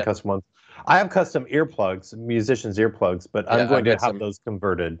he's getting custom ones. I have custom earplugs, musicians' earplugs, but I'm going to have those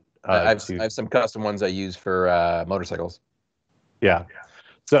converted. I have some custom ones I use for motorcycles. Yeah.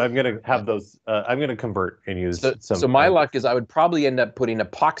 So I'm going to have those. I'm going to convert and use some. So my luck is I would probably end up putting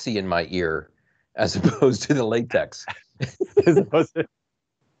epoxy in my ear as opposed to the latex. As opposed to...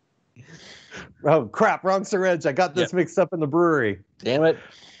 Oh, crap. Wrong syringe. I got this mixed up in the brewery. Damn it.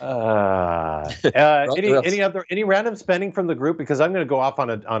 Any random spending from the group, because I'm going to go off on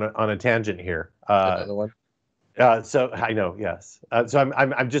a tangent here. Another one. So I know, yes. So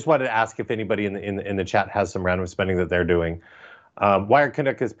I'm just wanted to ask if anybody in the chat has some random spending that they're doing. Wired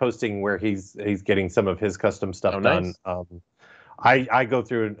Canuck is posting where he's getting some of his custom stuff done. I go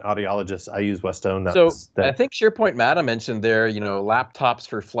through an audiologist. I use Westone. I think SharePoint Mata mentioned there, laptops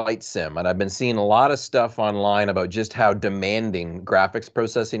for flight sim, and I've been seeing a lot of stuff online about just how demanding graphics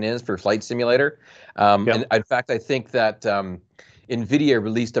processing is for Flight Simulator. And in fact, I think that NVIDIA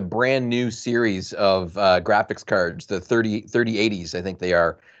released a brand new series of graphics cards, the 3080s, I think they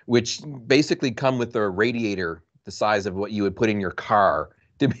are, which basically come with a radiator the size of what you would put in your car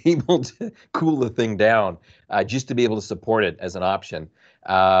to be able to cool the thing down, just to be able to support it as an option.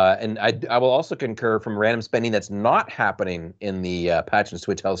 And I will also concur from random spending that's not happening in the Patch and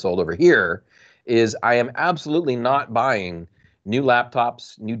Switch household over here, is I am absolutely not buying new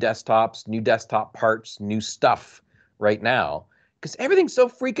laptops, new desktop parts, new stuff right now, because everything's so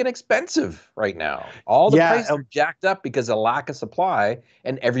freaking expensive right now. All the prices are jacked up because of lack of supply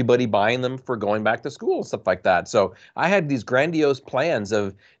and everybody buying them for going back to school, stuff like that. So I had these grandiose plans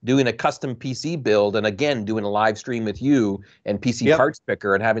of doing a custom PC build and, again, doing a live stream with you and PC Parts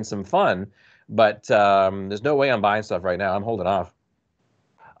Picker and having some fun. But there's no way I'm buying stuff right now. I'm holding off.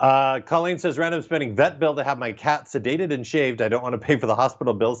 Colleen says, random spending vet bill to have my cat sedated and shaved. I don't want to pay for the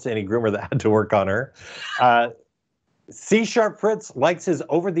hospital bills to any groomer that had to work on her. C Sharp Fritz likes his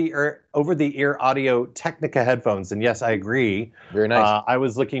over-the-ear audio Technica headphones, and yes, I agree. Very nice. I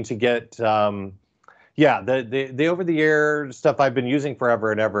was looking to get, the over-the-ear stuff I've been using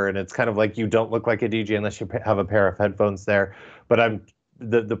forever and ever, and it's kind of like you don't look like a DJ unless you have a pair of headphones there. But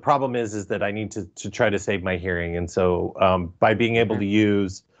the problem is that I need to try to save my hearing, and so by being able to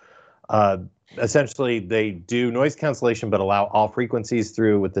use, essentially they do noise cancellation but allow all frequencies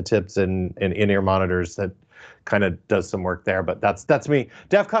through with the tips and in-ear monitors that. kind of does some work there. But that's me.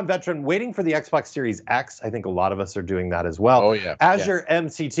 DEF CON veteran, waiting for the Xbox Series X. I think a lot of us are doing that as well. Oh, yeah. Azure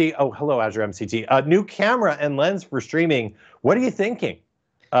MCT. Oh, hello, Azure MCT. New camera and lens for streaming. What are you thinking?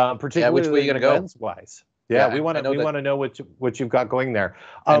 Particularly which way are you gonna go? lens-wise. Yeah, we want to know what you've got going there.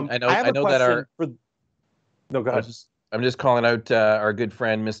 I have a question for. No, go ahead. I'm just calling out our good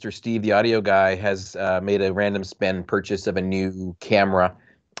friend, Mr. Steve, the audio guy, has made a random spend purchase of a new camera.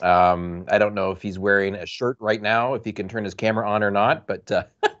 I don't know if he's wearing a shirt right now, if he can turn his camera on or not, but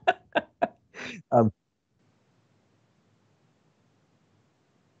oh,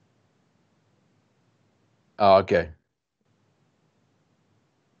 okay.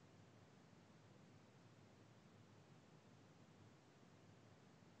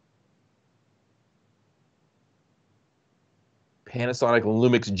 Panasonic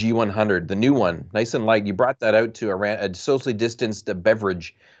Lumix G100, the new one, nice and light. You brought that out to a socially distanced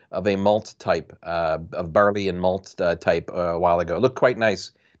beverage of a malt type, of barley and malt type a while ago. It looked quite nice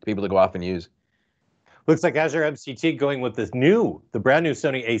to be able to go off and use. Looks like Azure MCT going with the brand new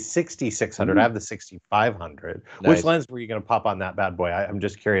Sony A6600. I have the 6500. Nice. Which lens were you going to pop on that bad boy? I'm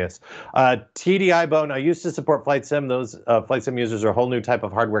just curious. TDI Bone, I used to support Flight Sim. Those Flight Sim users are a whole new type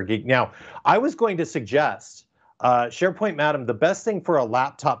of hardware geek. Now, I was going to suggest, SharePoint Madam, the best thing for a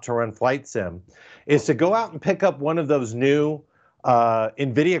laptop to run Flight Sim is to go out and pick up one of those new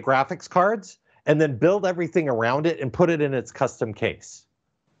NVIDIA graphics cards and then build everything around it and put it in its custom case.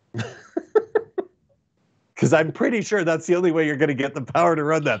 Because I'm pretty sure that's the only way you're going to get the power to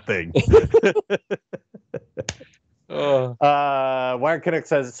run that thing. Wired Connect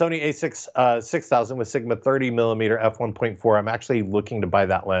says Sony A6 6000 with Sigma 30mm f1.4. I'm actually looking to buy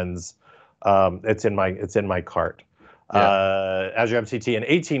that lens. It's in my cart. Yeah. Azure MCT and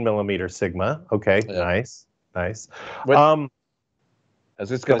 18mm Sigma. Okay, yeah. Nice. I was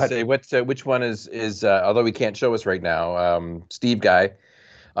just going to say, which one is although we can't show us right now, Steve guy,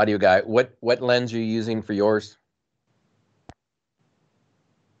 audio guy, what lens are you using for yours?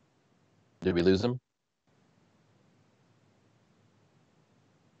 Did we lose him?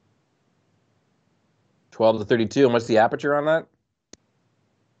 (12 to 32), and what's the aperture on that?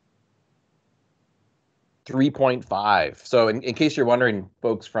 3.5. So in case you're wondering,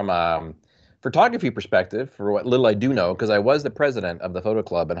 folks, from photography perspective, for what little I do know, because I was the president of the photo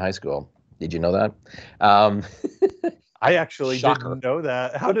club in high school. Did you know that? I actually didn't know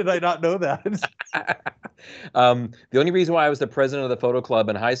that. How did I not know that? The only reason why I was the president of the photo club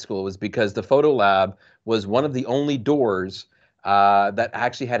in high school was because the photo lab was one of the only doors that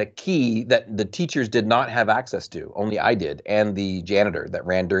actually had a key that the teachers did not have access to. Only I did, and the janitor that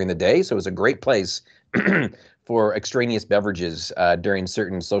ran during the day. So it was a great place for extraneous beverages during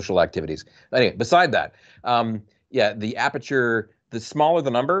certain social activities. Anyway, beside that, yeah, the aperture, the smaller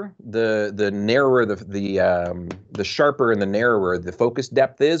the number, the narrower the sharper and the narrower the focus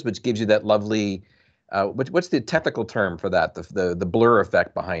depth is, which gives you that lovely. What's the technical term for that? The blur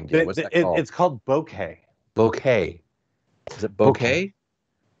effect behind you. What's that called? It's called bokeh. Bokeh. Is it bokeh?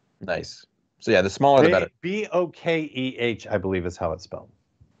 Nice. So yeah, the smaller the better. Bokeh, I believe is how it's spelled.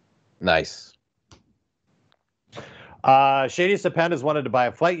 Nice. Shadiest of Pandas wanted to buy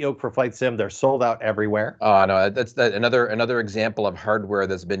a flight yoke for Flight Sim. They're sold out everywhere. Oh no, that's another example of hardware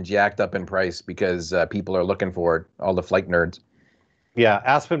that's been jacked up in price because people are looking for it. All the flight nerds. Yeah,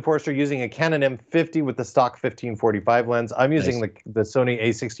 Aspen Forrester using a Canon M50 with the stock 1545 lens. I'm using the Sony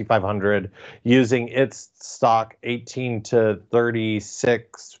A6500 using its stock 18 to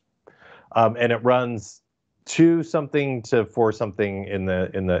 36, and it runs 2 something to 4 something in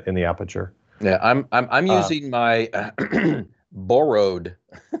the aperture. Yeah, I'm using my borrowed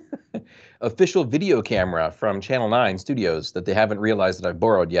official video camera from Channel 9 Studios that they haven't realized that I've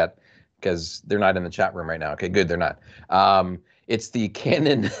borrowed yet because they're not in the chat room right now. Okay, good, they're not. It's the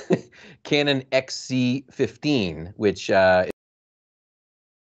Canon XC15, which is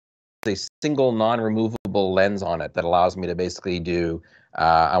a single non-removable lens on it that allows me to basically do,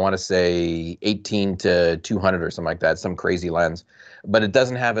 I want to say 18 to 200 or something like that, some crazy lens. But it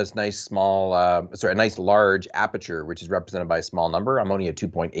doesn't have a nice a nice large aperture, which is represented by a small number. I'm only at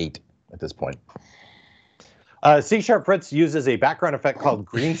 2.8 at this point. C# Fritz uses a background effect called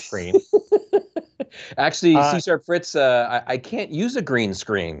green screen. Actually, C# Fritz, I can't use a green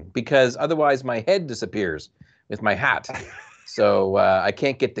screen because otherwise my head disappears with my hat. So I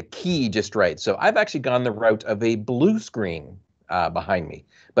can't get the key just right. So I've actually gone the route of a blue screen behind me,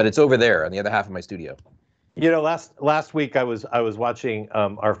 but it's over there on the other half of my studio. You know, last week I was watching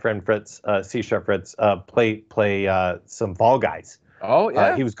our friend Fritz, C# Fritz, play some Fall Guys. Oh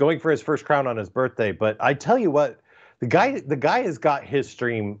yeah. He was going for his first crown on his birthday, but I tell you what, the guy has got his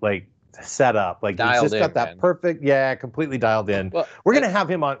stream like setup. Like he's just got that perfect, completely dialed in. Well, we're gonna have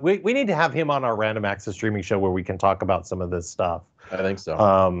him on. We need to have him on our Random Access streaming show where we can talk about some of this stuff. I think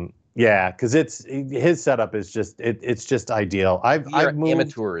so. Yeah, because his setup is just it's just ideal. I've moved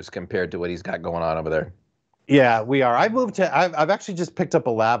amateurs compared to what he's got going on over there. Yeah, we are. I've actually just picked up a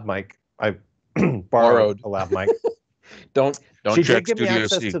lav mic. I borrowed a lav mic. Don't She did give me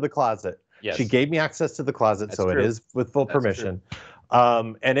access to the closet. Yes. She gave me access to the closet, That's so true. It is with full permission.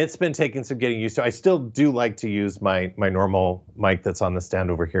 And it's been taking some getting used to. I still do like to use my normal mic that's on the stand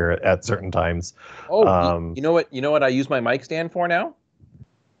over here at certain times. Oh, you know what? You know what I use my mic stand for now?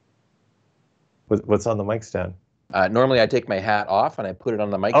 What's on the mic stand? Normally, I take my hat off and I put it on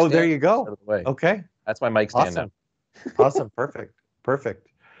the mic stand. Oh, there you go. Okay. That's my mic stand now. Awesome. Perfect.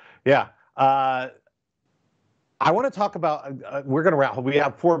 Yeah. I want to talk about, we're going to wrap, we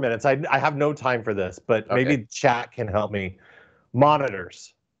have 4 minutes. I have no time for this, but maybe chat can help me.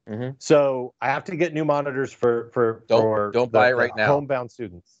 Monitors. So I have to get new monitors for don't buy it right now. Homebound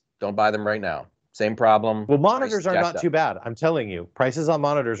students. Don't buy them right now. Same problem. Well, monitors are not too bad. I'm telling you, prices on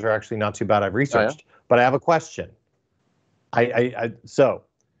monitors are actually not too bad. I've researched, but I have a question. So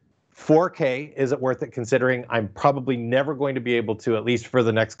 4K, is it worth it considering I'm probably never going to be able to, at least for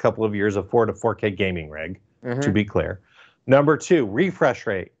the next couple of years, afford a 4K gaming rig, to be clear. Number 2, refresh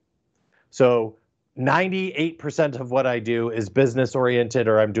rate. So 98% of what I do is business oriented,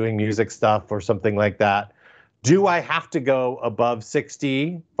 or I'm doing music stuff or something like that. Do I have to go above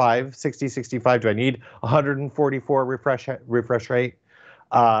 65? Do I need 144 refresh rate?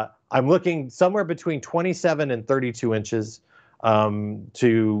 I'm looking somewhere between 27 and 32 inches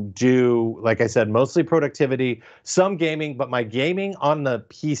to do, like I said, mostly productivity, some gaming, but my gaming on the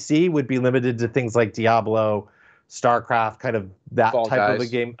PC would be limited to things like Diablo, StarCraft, kind of that type of a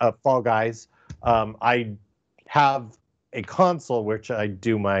game, Fall Guys. I have a console, which I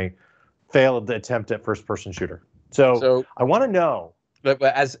do my failed attempt at first-person shooter. So I want to know. But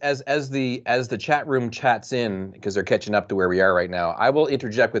as the chat room chats in, because they're catching up to where we are right now, I will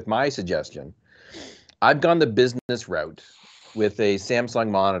interject with my suggestion. I've gone the business route with a Samsung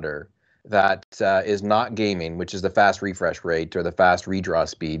monitor that is not gaming, which is the fast refresh rate or the fast redraw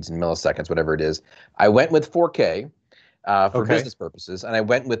speeds in milliseconds, whatever it is. I went with 4K for business purposes, and I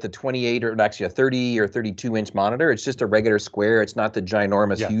went with the 28 or actually a 30 or 32 inch monitor. It's just a regular square. It's not the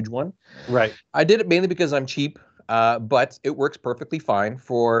ginormous huge one. Right. I did it mainly because I'm cheap, but it works perfectly fine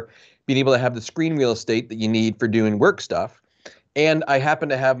for being able to have the screen real estate that you need for doing work stuff. And I happen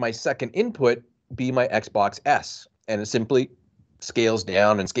to have my second input be my Xbox S, and it simply scales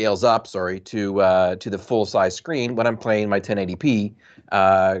down and scales up, to the full size screen when I'm playing my 1080p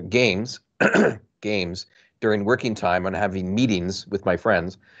games during working time and having meetings with my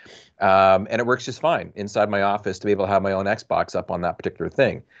friends. And it works just fine inside my office to be able to have my own Xbox up on that particular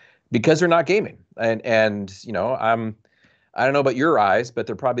thing, because they're not gaming. And you know, I don't know about your eyes, but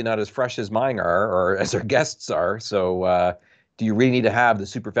they're probably not as fresh as mine are, or as our guests are. So do you really need to have the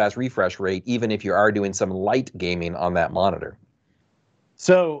super fast refresh rate, even if you are doing some light gaming on that monitor?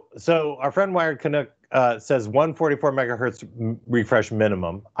 So our friend Wired Canuck says 144 megahertz refresh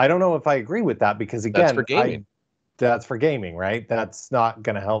minimum. I don't know if I agree with that, because again, that's for gaming. That's for gaming, right? That's not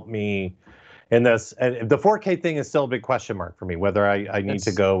going to help me in this. And the 4K thing is still a big question mark for me, whether I need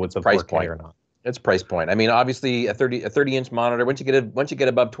to go with the price 4K point or not. It's price point. I mean, obviously a 30 inch monitor, once you get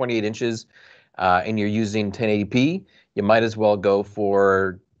above 28 inches and you're using 1080p, you might as well go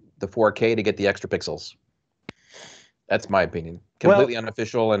for the 4K to get the extra pixels. That's my opinion. Completely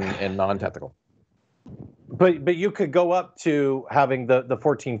unofficial and non-technical. But you could go up to having the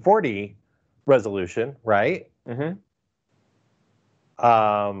 1440 resolution, right? Mm-hmm.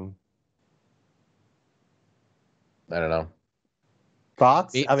 I don't know.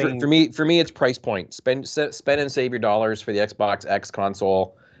 Thoughts? For me, it's price point. Spend and save your dollars for the Xbox X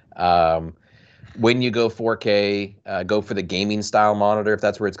console. When you go 4K, go for the gaming style monitor if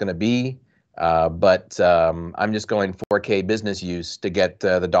that's where it's going to be. But I'm just going 4K business use to get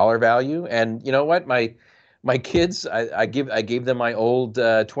the dollar value. And you know what? My kids, I gave them my old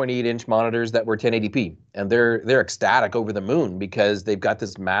 28 inch monitors that were 1080p, and they're ecstatic over the moon because they've got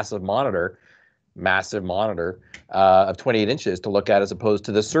this massive monitor of 28 inches to look at, as opposed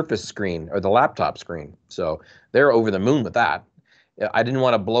to the Surface screen or the laptop screen. So they're over the moon with that. I didn't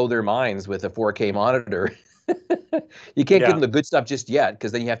want to blow their minds with a 4K monitor. You can't give them the good stuff just yet,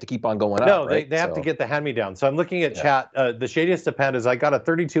 because then you have to keep on going up. No, right? they have to get the hand-me-down. So I'm looking at chat. The shadiest of pandas, I got a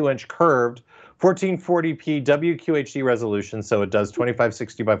 32-inch curved 1440p WQHD resolution, so it does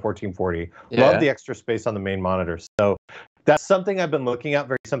 2560 by 1440. Love the extra space on the main monitor. So That's something I've been looking at,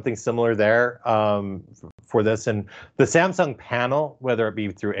 something similar there for this. And the Samsung panel, whether it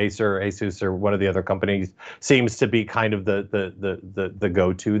be through Acer or Asus or one of the other companies, seems to be kind of the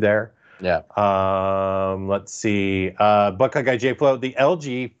go-to there. Yeah. Let's see. Buckeye Guy J Flow, the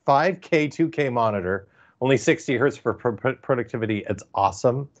LG 5K 2K monitor, only 60 hertz for productivity. It's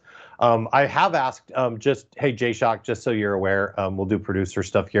awesome. I have asked, hey, J-Shock, just so you're aware, we'll do producer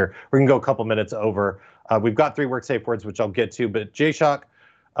stuff here. We're going to go a couple minutes over. We've got 3 work-safe words, which I'll get to. But J-Shock,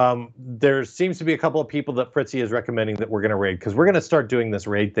 there seems to be a couple of people that Fritzy is recommending that we're going to raid, because we're going to start doing this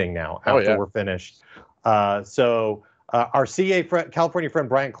raid thing now after we're finished. So our California friend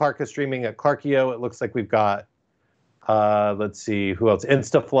Brian Clark is streaming at Clarkio. It looks like we've got, let's see, who else?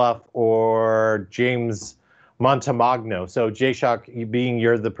 Instafluff or James Montemagno. So J-Shock, being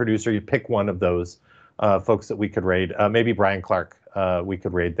you're the producer, you pick one of those folks that we could raid. Maybe Brian Clark, we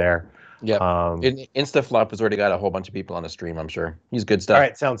could raid there. Yeah. Instaflop has already got a whole bunch of people on the stream, I'm sure. He's good stuff. All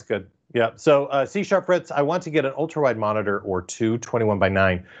right, sounds good. Yeah. So C# Fritz, I want to get an ultra-wide monitor or 2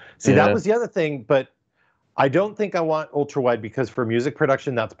 21:9. See, that was the other thing, but I don't think I want ultra-wide because for music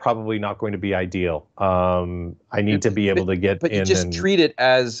production, that's probably not going to be ideal. I need to be able to get in. But you just treat it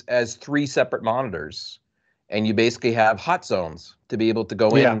as 3 separate monitors. And you basically have hot zones to be able to go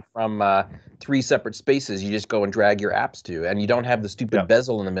in from 3 separate spaces. You just go and drag your apps to, and you don't have the stupid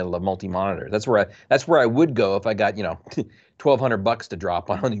bezel in the middle of multi-monitor. That's where I would go if I got $1,200 to drop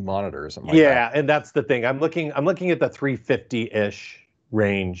on a new monitor or something. Like that. And that's the thing. I'm looking at the 350-ish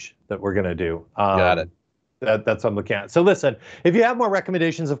range that we're gonna do. Got it. That's what I'm looking at. So listen, if you have more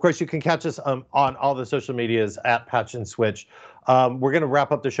recommendations, of course, you can catch us on all the social medias at Patch and Switch. We're going to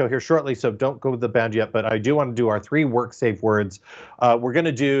wrap up the show here shortly, so don't go to the band yet, but I do want to do our 3 work-safe words. We're going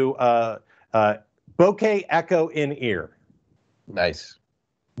to do bokeh echo in ear. Nice.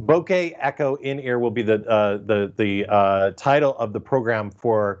 Bokeh echo in ear will be the title of the program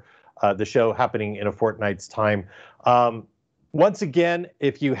for the show happening in a fortnight's time. Once again,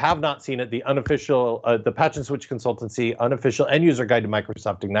 if you have not seen it, the unofficial, the Patch and Switch Consultancy unofficial end user guide to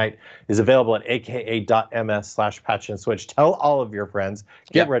Microsoft Ignite is available at aka.ms/patch and switch. Tell all of your friends,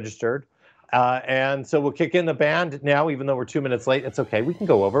 get registered. And so we'll kick in the band now, even though we're 2 minutes late. It's okay. We can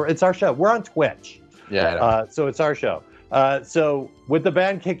go over. It's our show. We're on Twitch. Yeah. So it's our show. So with the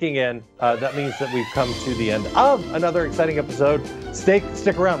band kicking in, that means that we've come to the end of another exciting episode. Stick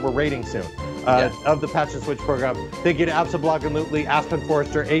around. We're raiding soon. Of the Patch and Switch program. Thank you to Absolutely, Aspen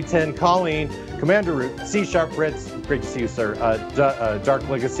Forrester, A10, Colleen, Commander Root, C# Fritz, great to see you, sir, Dark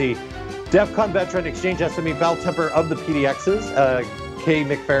Legacy, DEF CON Veteran, Exchange SME, Val Temper of the PDXs, K.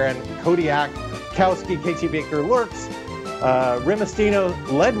 McFerrin, Kodiak, Kowski, KT Baker, Lurks, Rimastino,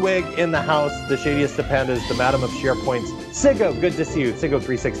 Ledwig in the house, the shadiest of pandas, the Madam of SharePoints, Sigo, good to see you,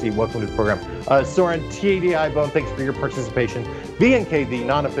 Sigo360, welcome to the program, Soren, TADI Bone, thanks for your participation, VNK, the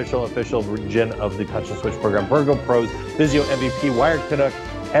non-official, official region of the Patch and Switch program, Virgo Pros, Vizio MVP, Wired Canuck,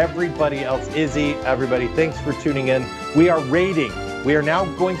 everybody else, Izzy, everybody, thanks for tuning in. We are raiding. We are now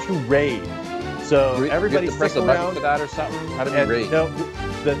going to raid. So everybody stick around. Press a button for that or something? How do we raid? No,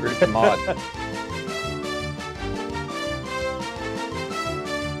 Where's the mod?